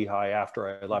practice at Lehigh after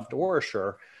I left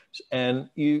OraSure. And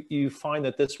you find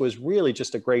that this was really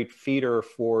just a great feeder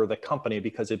for the company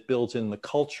because it builds in the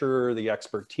culture, the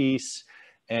expertise.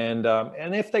 And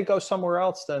if they go somewhere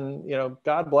else, then, you know,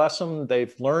 God bless them.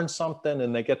 They've learned something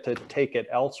and they get to take it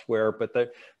elsewhere. But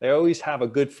they always have a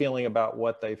good feeling about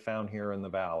what they found here in the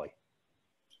Valley.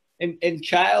 And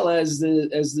Kyle, as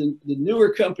the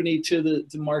newer company to the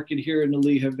market here in the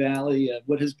Lehigh Valley,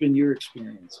 what has been your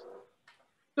experience?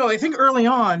 So I think early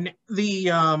on,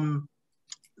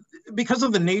 because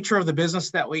of the nature of the business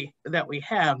that we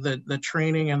have, the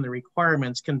training and the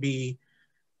requirements can be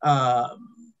kind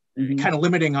of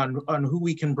limiting on who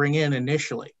we can bring in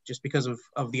initially, just because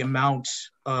of the amount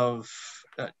of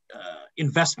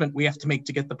investment we have to make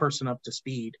to get the person up to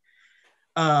speed.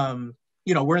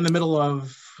 You know, we're in the middle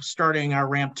of starting our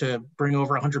ramp to bring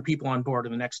over 100 people on board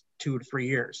in the next 2 to 3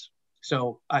 years.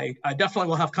 So I definitely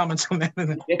will have comments on that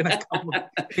in a couple of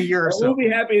a year or so. We'll be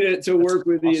happy to work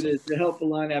with you to help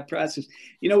align that process.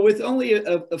 You know, with only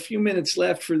a few minutes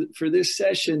left for this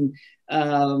session,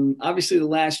 obviously the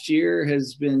last year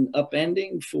has been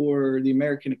upending for the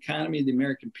American economy, the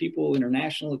American people,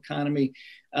 international economy.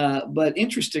 But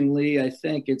interestingly, I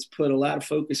think it's put a lot of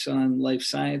focus on life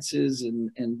sciences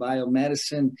and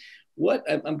biomedicine.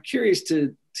 I'm curious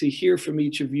to hear from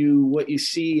each of you what you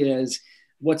see as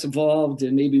what's evolved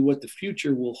and maybe what the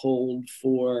future will hold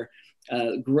for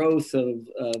growth of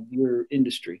your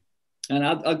industry. And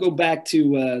I'll go back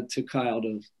to Kyle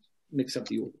to mix up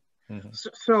the order. Mm-hmm.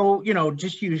 So, you know,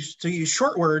 just use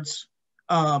short words,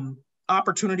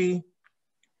 opportunity,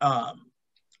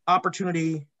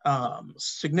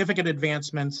 significant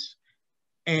advancements.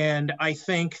 And I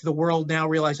think the world now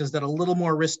realizes that a little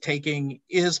more risk-taking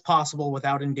is possible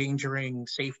without endangering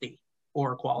safety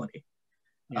or quality.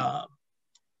 Yeah.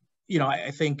 You know,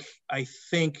 I think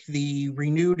the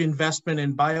renewed investment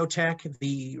in biotech,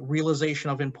 the realization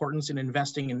of importance in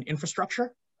investing in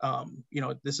infrastructure, you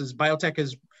know, biotech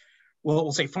is, well,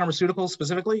 we'll say pharmaceuticals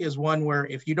specifically is one where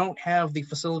if you don't have the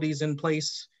facilities in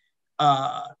place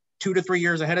 2 to 3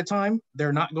 years ahead of time,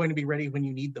 they're not going to be ready when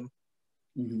you need them.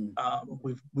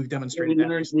 Mm-hmm. We've demonstrated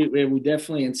that. We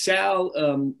definitely. And Sal,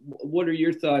 what are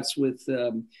your thoughts with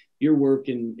your work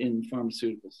in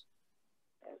pharmaceuticals?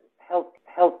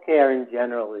 Healthcare in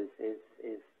general is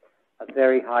a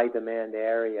very high demand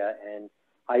area, and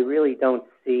I really don't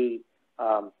see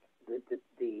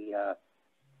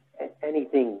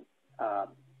anything.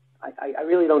 I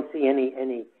really don't see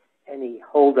any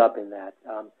hold up in that.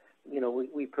 You know,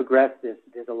 we progress this.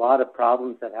 There's a lot of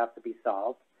problems that have to be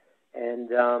solved, and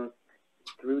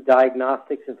through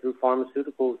diagnostics and through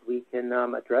pharmaceuticals, we can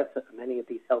address many of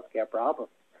these healthcare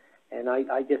problems. And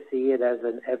I just see it as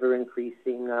an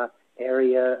ever-increasing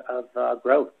area of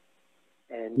growth.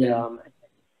 And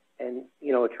and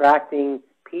you know, attracting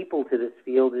people to this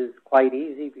field is quite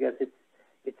easy because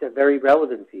it's a very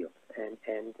relevant field,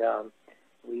 and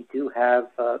we do have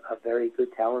a very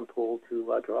good talent pool to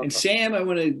draw from. And Sam, I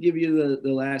want to give you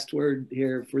the last word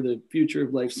here for the future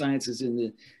of life sciences in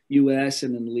the U.S.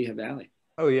 and in the Lehigh Valley.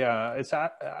 Oh yeah, it's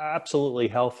absolutely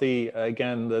healthy.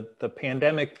 Again, the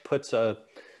pandemic puts a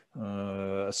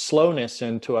slowness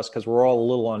into us because we're all a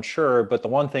little unsure. But the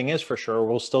one thing is for sure,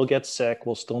 we'll still get sick,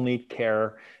 we'll still need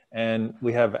care, and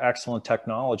we have excellent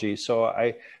technology.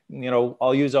 So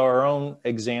I'll use our own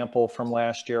example from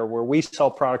last year where we sell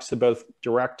products to both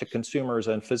direct to consumers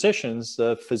and physicians.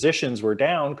 The physicians were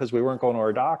down because we weren't going to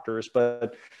our doctors,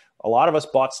 but a lot of us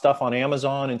bought stuff on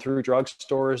Amazon and through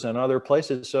drugstores and other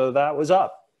places. So that was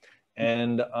up.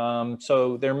 And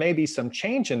so there may be some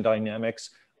change in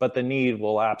dynamics, but the need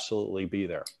will absolutely be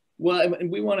there. Well,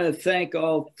 and we want to thank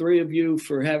all three of you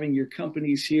for having your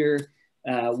companies here.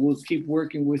 We'll keep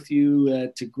working with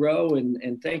you to grow,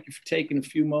 and thank you for taking a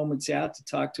few moments out to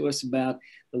talk to us about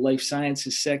the life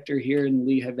sciences sector here in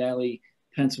Lehigh Valley,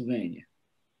 Pennsylvania.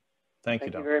 Thank you,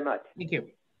 Don. Thank you very much. Thank you.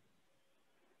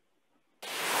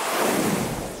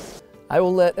 I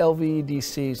will let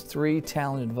LVEDC's three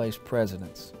talented vice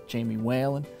presidents, Jamie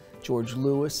Whalen, George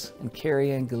Lewis, and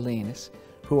Carrie Ann Galinas,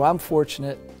 who I'm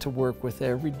fortunate to work with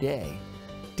every day,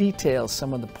 detail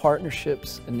some of the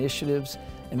partnerships, initiatives,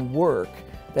 and work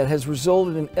that has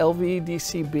resulted in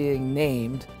LVEDC being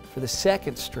named for the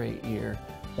second straight year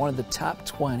one of the top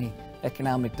 20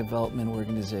 economic development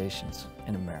organizations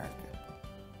in America.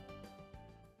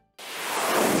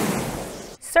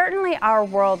 Certainly our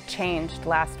world changed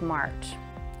last March.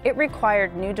 It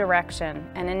required new direction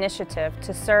and initiative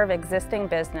to serve existing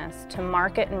business, to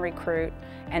market and recruit,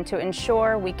 and to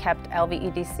ensure we kept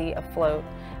LVEDC afloat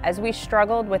as we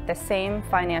struggled with the same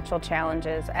financial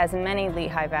challenges as many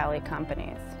Lehigh Valley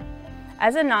companies.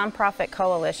 As a nonprofit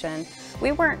coalition,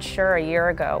 we weren't sure a year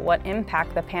ago what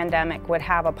impact the pandemic would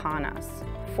have upon us.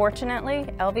 Fortunately,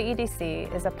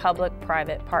 LVEDC is a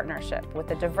public-private partnership with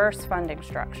a diverse funding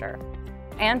structure.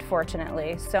 And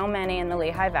fortunately, so many in the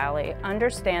Lehigh Valley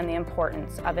understand the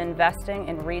importance of investing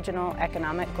in regional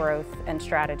economic growth and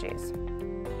strategies.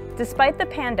 Despite the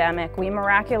pandemic, we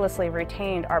miraculously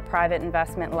retained our private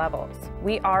investment levels.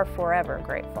 We are forever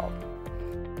grateful.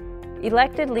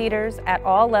 Elected leaders at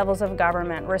all levels of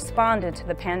government responded to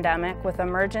the pandemic with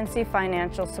emergency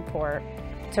financial support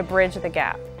to bridge the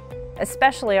gap,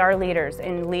 especially our leaders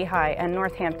in Lehigh and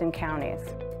Northampton counties.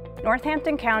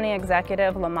 Northampton County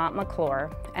Executive Lamont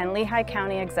McClure and Lehigh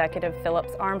County Executive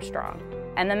Phillips Armstrong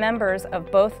and the members of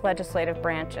both legislative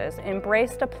branches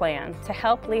embraced a plan to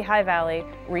help Lehigh Valley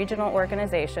regional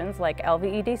organizations like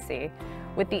LVEDC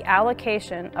with the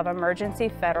allocation of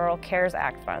emergency federal CARES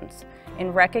Act funds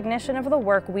in recognition of the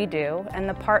work we do and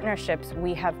the partnerships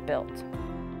we have built.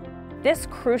 This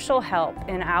crucial help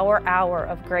in our hour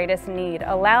of greatest need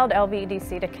allowed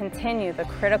LVEDC to continue the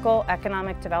critical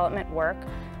economic development work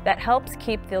that helps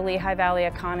keep the Lehigh Valley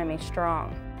economy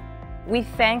strong. We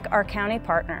thank our county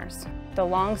partners, the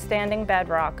long-standing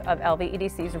bedrock of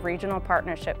LVEDC's regional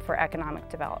partnership for economic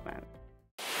development.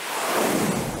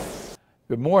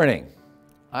 Good morning.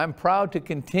 I'm proud to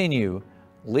continue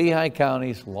Lehigh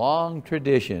County's long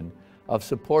tradition of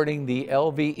supporting the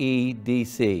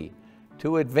LVEDC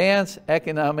to advance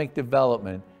economic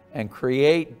development and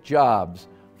create jobs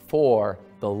for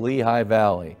the Lehigh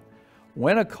Valley.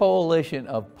 When a coalition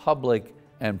of public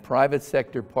and private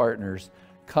sector partners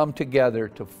come together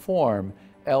to form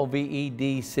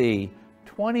LVEDC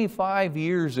 25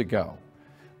 years ago,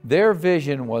 their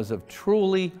vision was a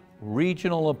truly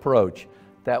regional approach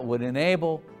that would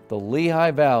enable the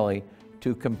Lehigh Valley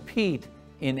to compete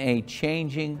in a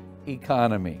changing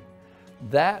economy.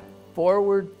 That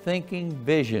forward-thinking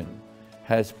vision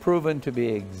has proven to be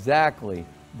exactly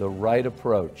the right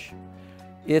approach.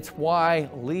 It's why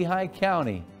Lehigh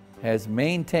County has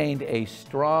maintained a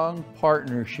strong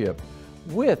partnership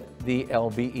with the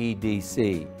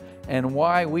LVEDC and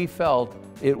why we felt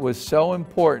it was so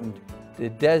important to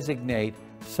designate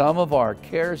some of our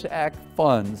CARES Act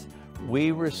funds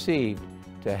we received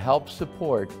to help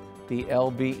support the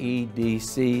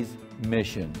LVEDC's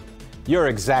mission. You're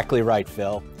exactly right,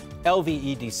 Phil.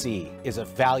 LVEDC is a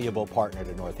valuable partner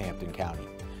to Northampton County.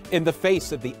 In the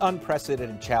face of the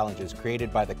unprecedented challenges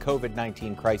created by the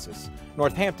COVID-19 crisis,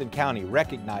 Northampton County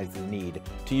recognized the need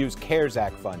to use CARES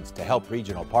Act funds to help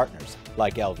regional partners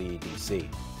like LVEDC.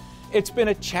 It's been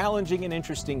a challenging and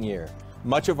interesting year.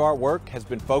 Much of our work has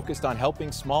been focused on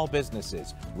helping small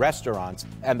businesses, restaurants,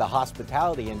 and the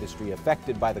hospitality industry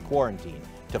affected by the quarantine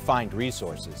to find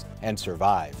resources and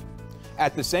survive.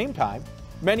 At the same time,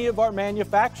 many of our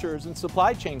manufacturers and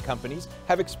supply chain companies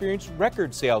have experienced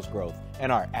record sales growth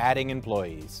and are adding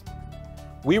employees.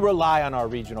 We rely on our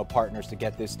regional partners to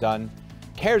get this done,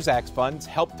 CARES Act funds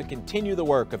help to continue the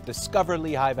work of Discover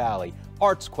Lehigh Valley,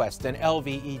 ArtsQuest, and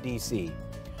LVEDC.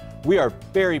 We are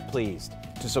very pleased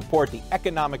to support the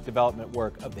economic development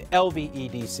work of the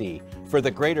LVEDC for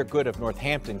the greater good of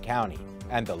Northampton County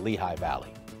and the Lehigh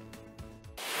Valley.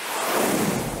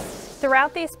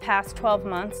 Throughout these past 12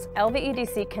 months,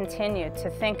 LVEDC continued to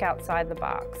think outside the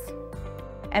box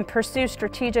and pursue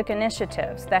strategic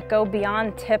initiatives that go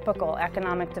beyond typical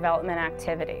economic development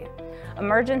activity.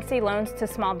 Emergency loans to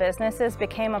small businesses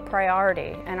became a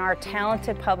priority, and our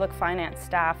talented public finance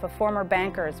staff of former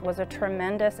bankers was a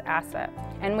tremendous asset.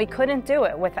 And we couldn't do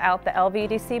it without the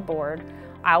LVEDC board,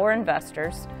 our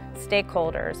investors,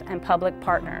 stakeholders, and public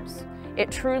partners.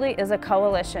 It truly is a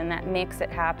coalition that makes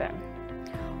it happen.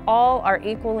 All are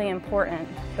equally important,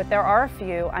 but there are a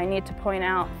few I need to point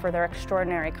out for their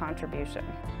extraordinary contribution.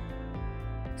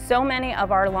 So many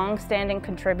of our long-standing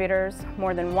contributors,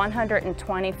 more than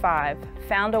 125,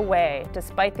 found a way,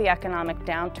 despite the economic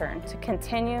downturn, to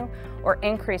continue or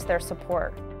increase their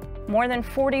support. More than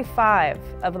 45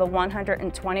 of the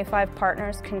 125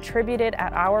 partners contributed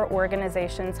at our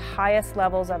organization's highest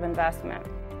levels of investment.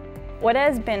 What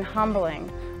has been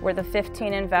humbling were the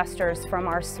 15 investors from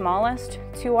our smallest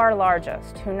to our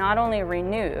largest who not only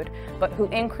renewed, but who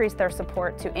increased their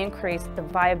support to increase the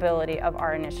viability of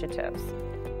our initiatives.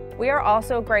 We are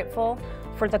also grateful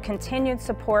for the continued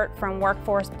support from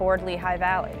Workforce Board Lehigh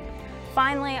Valley.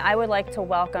 Finally, I would like to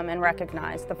welcome and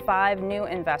recognize the 5 new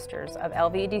investors of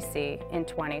LVEDC in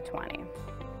 2020.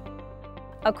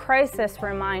 A crisis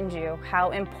reminds you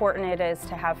how important it is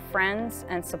to have friends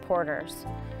and supporters.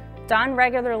 Don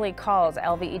regularly calls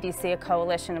LVEDC a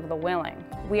coalition of the willing.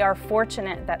 We are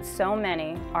fortunate that so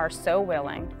many are so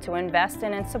willing to invest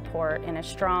in and support in a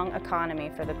strong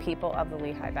economy for the people of the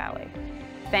Lehigh Valley.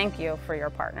 Thank you for your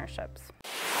partnerships.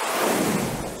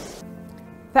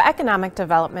 The economic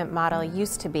development model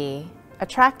used to be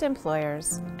attract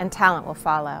employers and talent will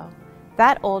follow.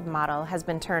 That old model has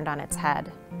been turned on its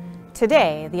head.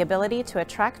 Today, the ability to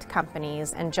attract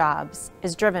companies and jobs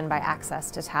is driven by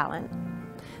access to talent.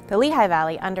 The Lehigh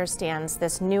Valley understands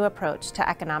this new approach to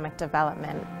economic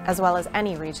development, as well as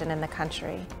any region in the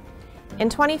country. In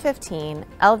 2015,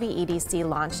 LVEDC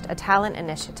launched a talent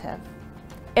initiative.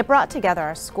 It brought together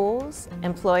our schools,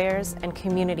 employers, and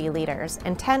community leaders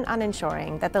intent on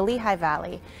ensuring that the Lehigh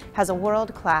Valley has a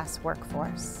world-class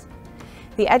workforce.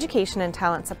 The Education and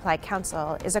Talent Supply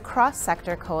Council is a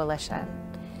cross-sector coalition.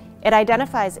 It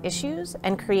identifies issues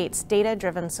and creates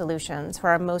data-driven solutions for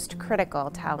our most critical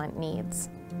talent needs.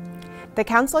 The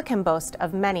Council can boast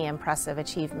of many impressive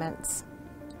achievements.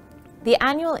 The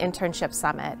annual Internship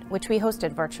Summit, which we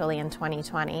hosted virtually in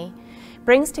 2020,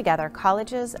 brings together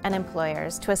colleges and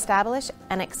employers to establish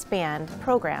and expand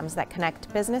programs that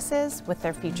connect businesses with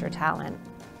their future talent.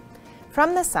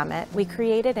 From the summit, we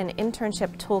created an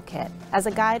internship toolkit as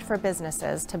a guide for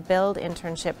businesses to build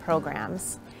internship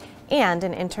programs, and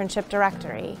an internship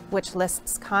directory, which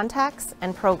lists contacts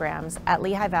and programs at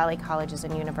Lehigh Valley colleges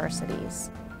and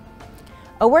universities.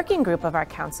 A working group of our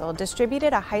council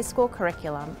distributed a high school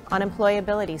curriculum on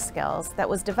employability skills that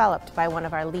was developed by one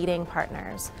of our leading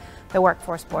partners, the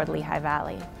Workforce Board Lehigh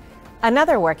Valley.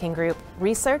 Another working group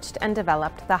researched and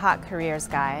developed the Hot Careers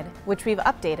Guide, which we've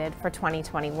updated for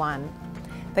 2021.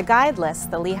 The guide lists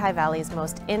the Lehigh Valley's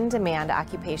most in-demand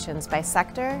occupations by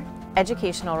sector,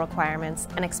 educational requirements,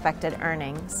 and expected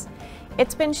earnings.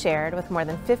 It's been shared with more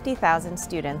than 50,000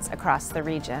 students across the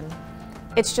region.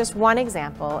 It's just one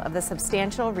example of the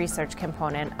substantial research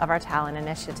component of our talent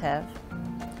initiative.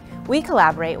 We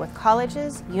collaborate with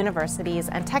colleges, universities,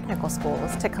 and technical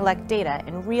schools to collect data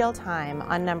in real time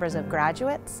on numbers of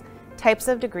graduates, types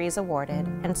of degrees awarded,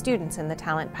 and students in the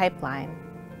talent pipeline.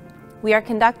 We are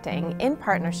conducting, in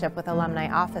partnership with alumni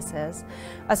offices,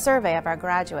 a survey of our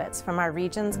graduates from our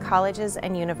region's colleges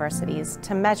and universities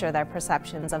to measure their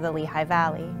perceptions of the Lehigh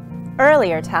Valley.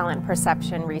 Earlier talent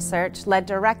perception research led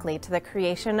directly to the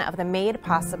creation of the Made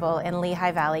Possible in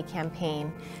Lehigh Valley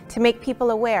campaign to make people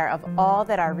aware of all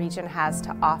that our region has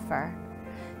to offer.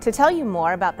 To tell you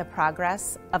more about the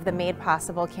progress of the Made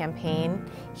Possible campaign,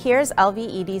 here's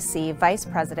LVEDC Vice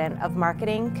President of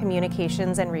Marketing,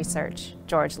 Communications, and Research,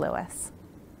 George Lewis.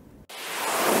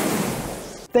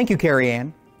 Thank you, Carrie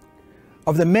Ann.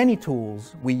 Of the many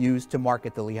tools we use to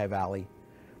market the Lehigh Valley,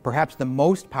 perhaps the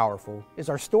most powerful is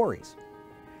our stories.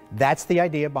 That's the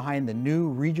idea behind the new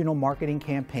regional marketing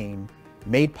campaign,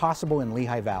 Made Possible in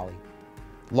Lehigh Valley.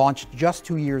 Launched just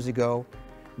 2 years ago,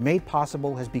 Made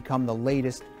Possible has become the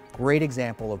latest great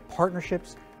example of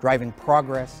partnerships driving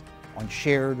progress on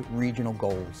shared regional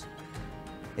goals.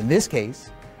 In this case,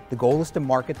 the goal is to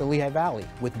market the Lehigh Valley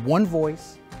with one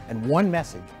voice and one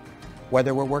message,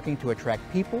 whether we're working to attract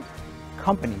people,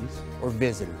 companies, or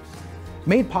visitors.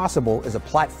 Made Possible is a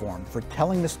platform for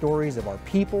telling the stories of our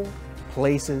people,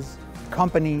 places,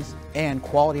 companies, and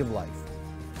quality of life.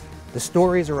 The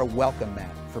stories are a welcome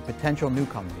mat for potential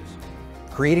newcomers,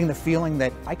 creating the feeling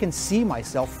that I can see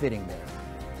myself fitting there.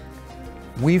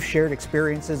 We've shared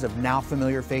experiences of now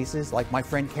familiar faces like my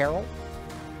friend Carol,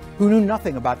 who knew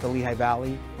nothing about the Lehigh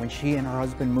Valley when she and her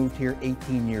husband moved here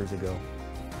 18 years ago.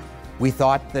 We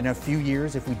thought that in a few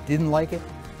years, if we didn't like it,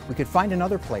 we could find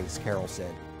another place, Carol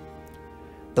said.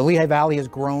 The Lehigh Valley has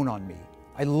grown on me.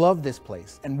 I love this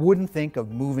place and wouldn't think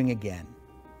of moving again.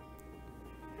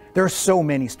 There are so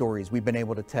many stories we've been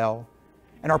able to tell,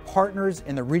 and our partners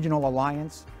in the Regional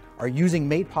Alliance are using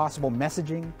Made Possible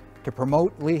messaging to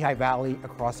promote Lehigh Valley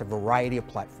across a variety of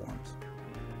platforms.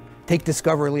 Take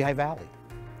Discover Lehigh Valley.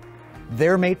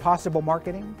 Their Made Possible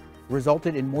marketing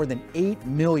resulted in more than 8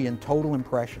 million total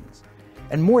impressions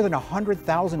and more than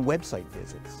 100,000 website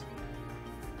visits.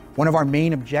 One of our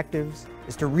main objectives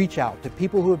is to reach out to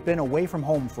people who have been away from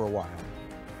home for a while.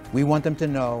 We want them to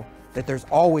know that there's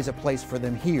always a place for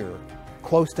them here,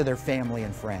 close to their family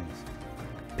and friends.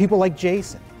 People like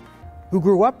Jason, who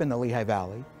grew up in the Lehigh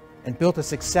Valley and built a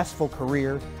successful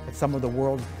career at some of the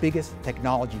world's biggest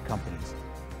technology companies,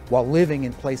 while living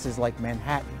in places like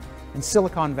Manhattan and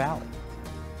Silicon Valley.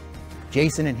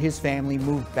 Jason and his family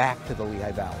moved back to the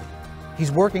Lehigh Valley.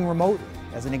 He's working remotely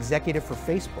as an executive for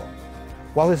Facebook,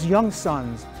 while his young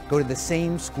sons go to the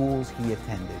same schools he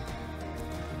attended.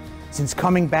 Since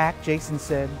coming back, Jason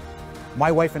said, my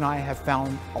wife and I have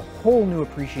found a whole new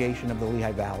appreciation of the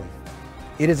Lehigh Valley.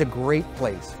 It is a great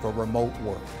place for remote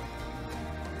work.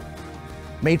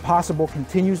 Made Possible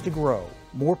continues to grow.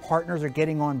 More partners are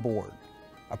getting on board.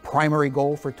 A primary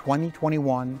goal for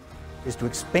 2021 is to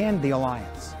expand the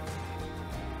Alliance.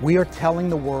 We are telling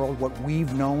the world what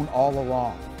we've known all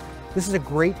along. This is a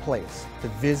great place to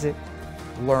visit,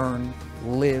 learn,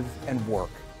 live, and work.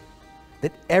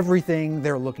 That everything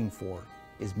they're looking for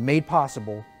is made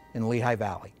possible in Lehigh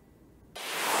Valley.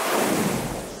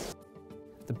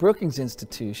 The Brookings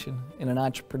Institution, in an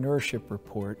entrepreneurship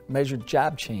report, measured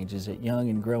job changes at young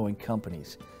and growing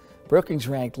companies. Brookings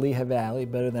ranked Lehigh Valley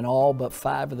better than all but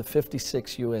 5 of the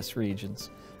 56 U.S. regions,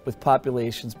 with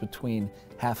populations between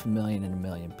 500,000 and 1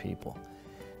 million people.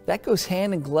 That goes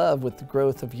hand in glove with the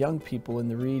growth of young people in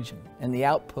the region and the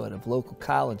output of local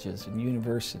colleges and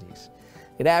universities.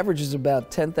 It averages about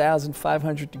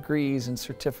 10,500 degrees and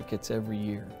certificates every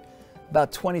year.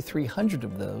 About 2,300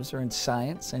 of those are in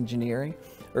science, engineering,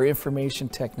 or information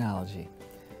technology.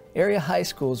 Area high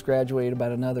schools graduate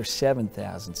about another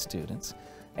 7,000 students,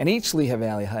 and each Lehigh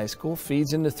Valley high school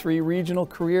feeds into 3 regional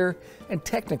career and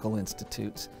technical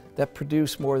institutes that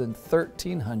produce more than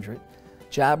 1,300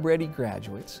 job-ready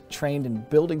graduates trained in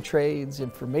building trades,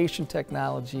 information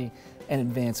technology, and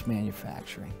advanced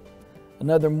manufacturing.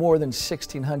 Another more than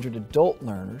 1,600 adult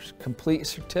learners complete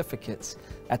certificates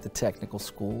at the technical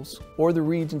schools or the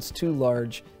region's 2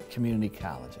 large community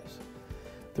colleges.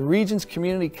 The region's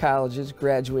community colleges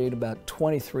graduate about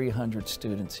 2,300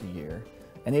 students a year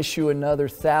and issue another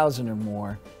 1,000 or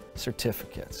more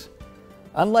certificates.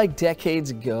 Unlike decades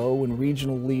ago when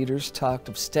regional leaders talked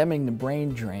of stemming the brain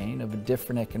drain of a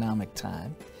different economic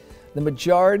time, the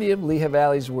majority of Lehigh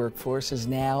Valley's workforce is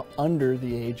now under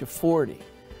the age of 40.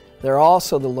 They're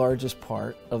also the largest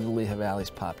part of the Lehigh Valley's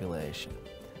population.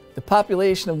 The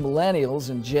population of millennials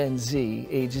and Gen Z,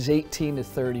 ages 18 to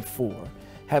 34,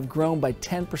 have grown by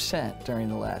 10% during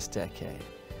the last decade.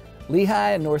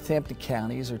 Lehigh and Northampton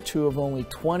counties are 2 of only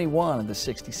 21 of the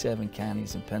 67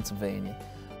 counties in Pennsylvania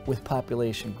with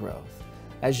population growth.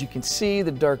 As you can see,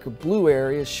 the darker blue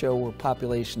areas show where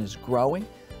population is growing,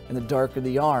 and the darker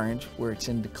the orange where it's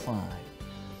in decline.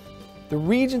 The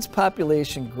region's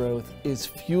population growth is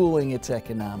fueling its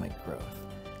economic growth.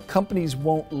 Companies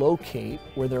won't locate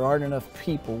where there aren't enough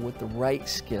people with the right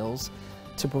skills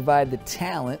to provide the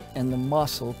talent and the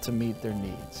muscle to meet their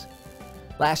needs.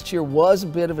 Last year was a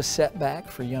bit of a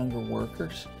setback for younger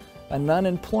workers. An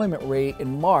unemployment rate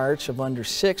in March of under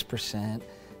 6%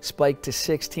 spiked to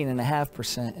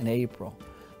 16.5% in April.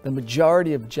 The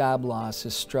majority of job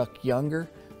losses struck younger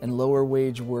and lower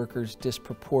wage workers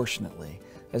disproportionately,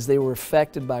 as they were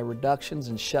affected by reductions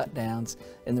and shutdowns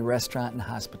in the restaurant and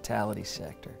hospitality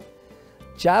sector.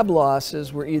 Job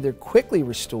losses were either quickly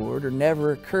restored or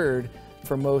never occurred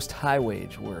for most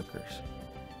high-wage workers.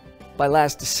 By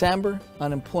last December,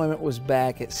 unemployment was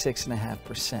back at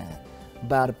 6.5%,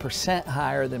 about 1%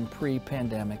 higher than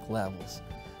pre-pandemic levels.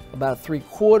 About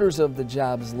 3/4 of the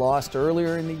jobs lost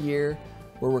earlier in the year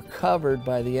were recovered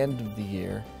by the end of the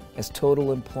year, as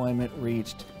total employment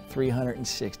reached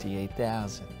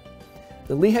 368,000.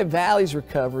 The Lehigh Valley's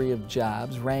recovery of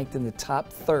jobs ranked in the top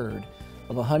third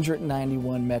of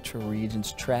 191 metro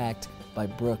regions tracked by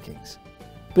Brookings.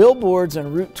 Billboards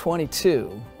on Route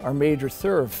 22, our major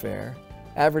thoroughfare,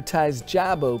 advertise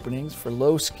job openings for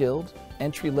low-skilled,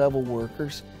 entry-level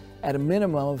workers at a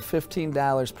minimum of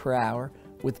 $15 per hour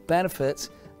with benefits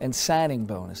and signing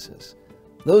bonuses.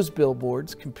 Those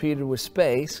billboards competed with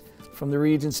space from the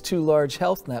region's 2 large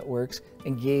health networks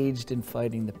engaged in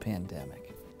fighting the pandemic.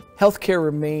 Healthcare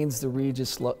remains the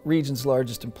region's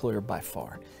largest employer by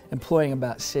far, employing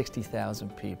about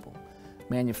 60,000 people.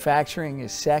 Manufacturing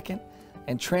is second,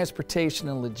 and transportation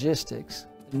and logistics,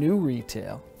 new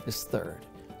retail, is third,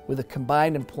 with a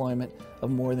combined employment of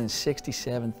more than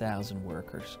 67,000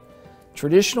 workers.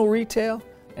 Traditional retail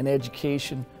and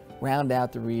education round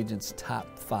out the region's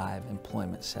top 5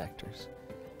 employment sectors.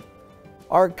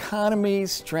 Our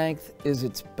economy's strength is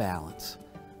its balance.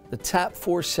 The top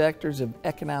 4 sectors of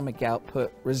economic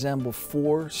output resemble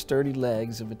 4 sturdy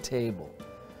legs of a table.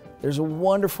 There's a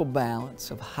wonderful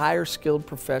balance of higher skilled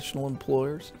professional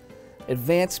employers,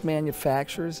 advanced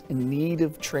manufacturers in need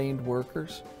of trained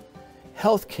workers,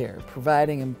 healthcare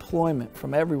providing employment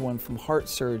from everyone from heart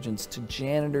surgeons to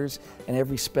janitors and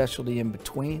every specialty in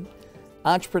between,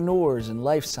 entrepreneurs and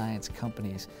life science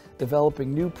companies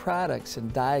developing new products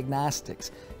and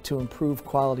diagnostics to improve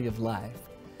quality of life,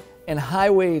 and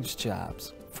high-wage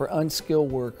jobs for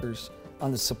unskilled workers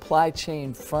on the supply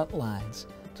chain front lines,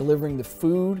 delivering the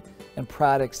food and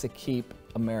products that keep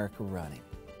America running.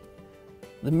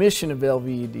 The mission of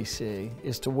LVEDC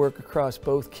is to work across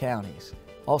both counties,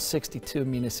 all 62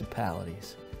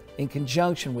 municipalities, in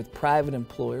conjunction with private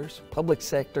employers, public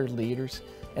sector leaders,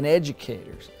 and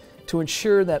educators to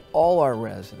ensure that all our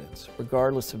residents,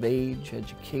 regardless of age,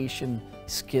 education,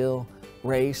 skill,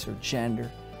 race, or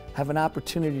gender, have an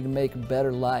opportunity to make a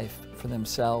better life for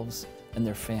themselves and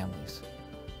their families.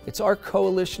 It's our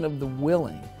coalition of the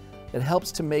willing that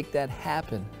helps to make that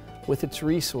happen with its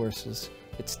resources,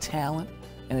 its talent,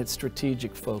 and its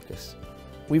strategic focus.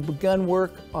 We've begun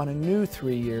work on a new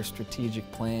 3-year strategic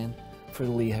plan for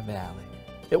the Lehigh Valley.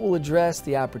 It will address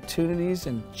the opportunities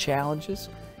and challenges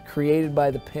created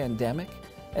by the pandemic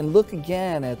and look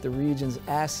again at the region's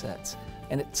assets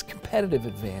and its competitive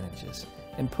advantages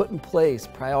and put in place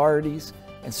priorities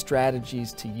and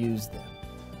strategies to use them.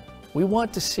 We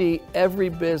want to see every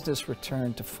business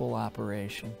return to full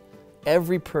operation,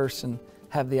 every person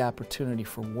have the opportunity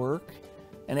for work,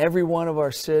 and every one of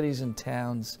our cities and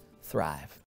towns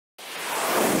thrive.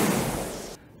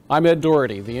 I'm Ed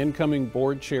Doherty, the incoming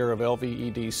board chair of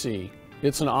LVEDC.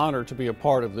 It's an honor to be a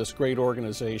part of this great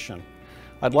organization.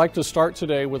 I'd like to start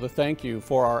today with a thank you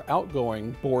for our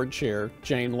outgoing board chair,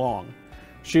 Jane Long.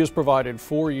 She has provided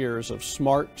 4 years of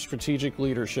smart, strategic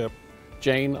leadership.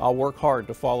 Jane, I'll work hard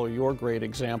to follow your great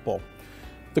example.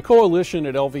 The coalition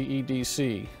at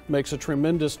LVEDC makes a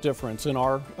tremendous difference in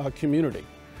our community.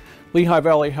 Lehigh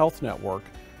Valley Health Network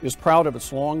is proud of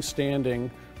its long-standing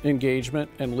engagement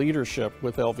and leadership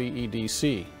with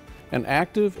LVEDC. An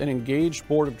active and engaged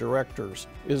board of directors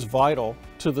is vital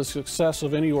to the success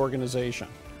of any organization.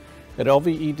 At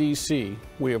LVEDC,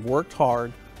 we have worked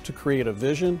hard to create a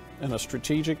vision and a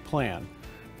strategic plan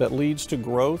that leads to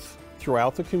growth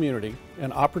throughout the community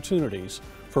and opportunities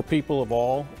for people of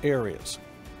all areas.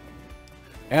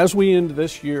 As we end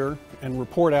this year and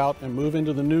report out and move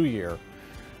into the new year,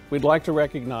 we'd like to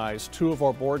recognize 2 of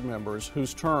our board members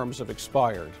whose terms have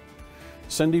expired.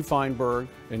 Cindy Feinberg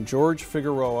and George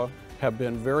Figueroa have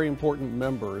been very important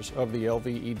members of the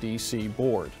LVEDC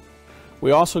board.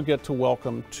 We also get to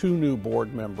welcome 2 new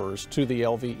board members to the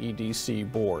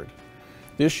LVEDC board.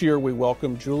 This year we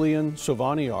welcome Julian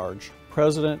Sauvaniarge,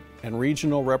 President and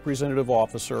Regional Representative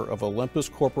Officer of Olympus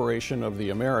Corporation of the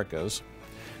Americas,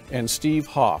 and Steve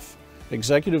Hoff,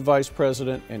 Executive Vice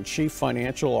President and Chief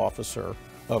Financial Officer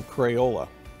of Crayola.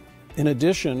 In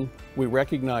addition, we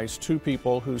recognize 2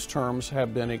 people whose terms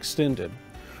have been extended,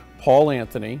 Paul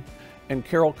Anthony and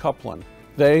Carol Coupland.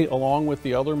 They, along with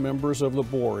the other members of the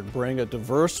board, bring a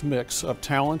diverse mix of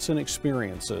talents and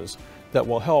experiences that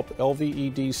will help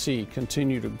LVEDC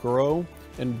continue to grow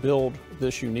and build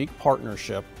this unique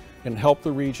partnership and help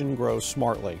the region grow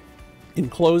smartly. In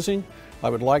closing, I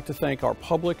would like to thank our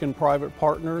public and private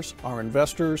partners, our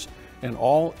investors, and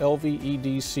all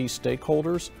LVEDC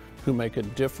stakeholders who make a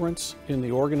difference in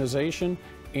the organization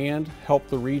and help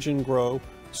the region grow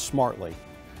smartly.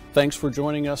 Thanks for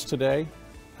joining us today.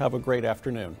 Have a great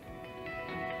afternoon.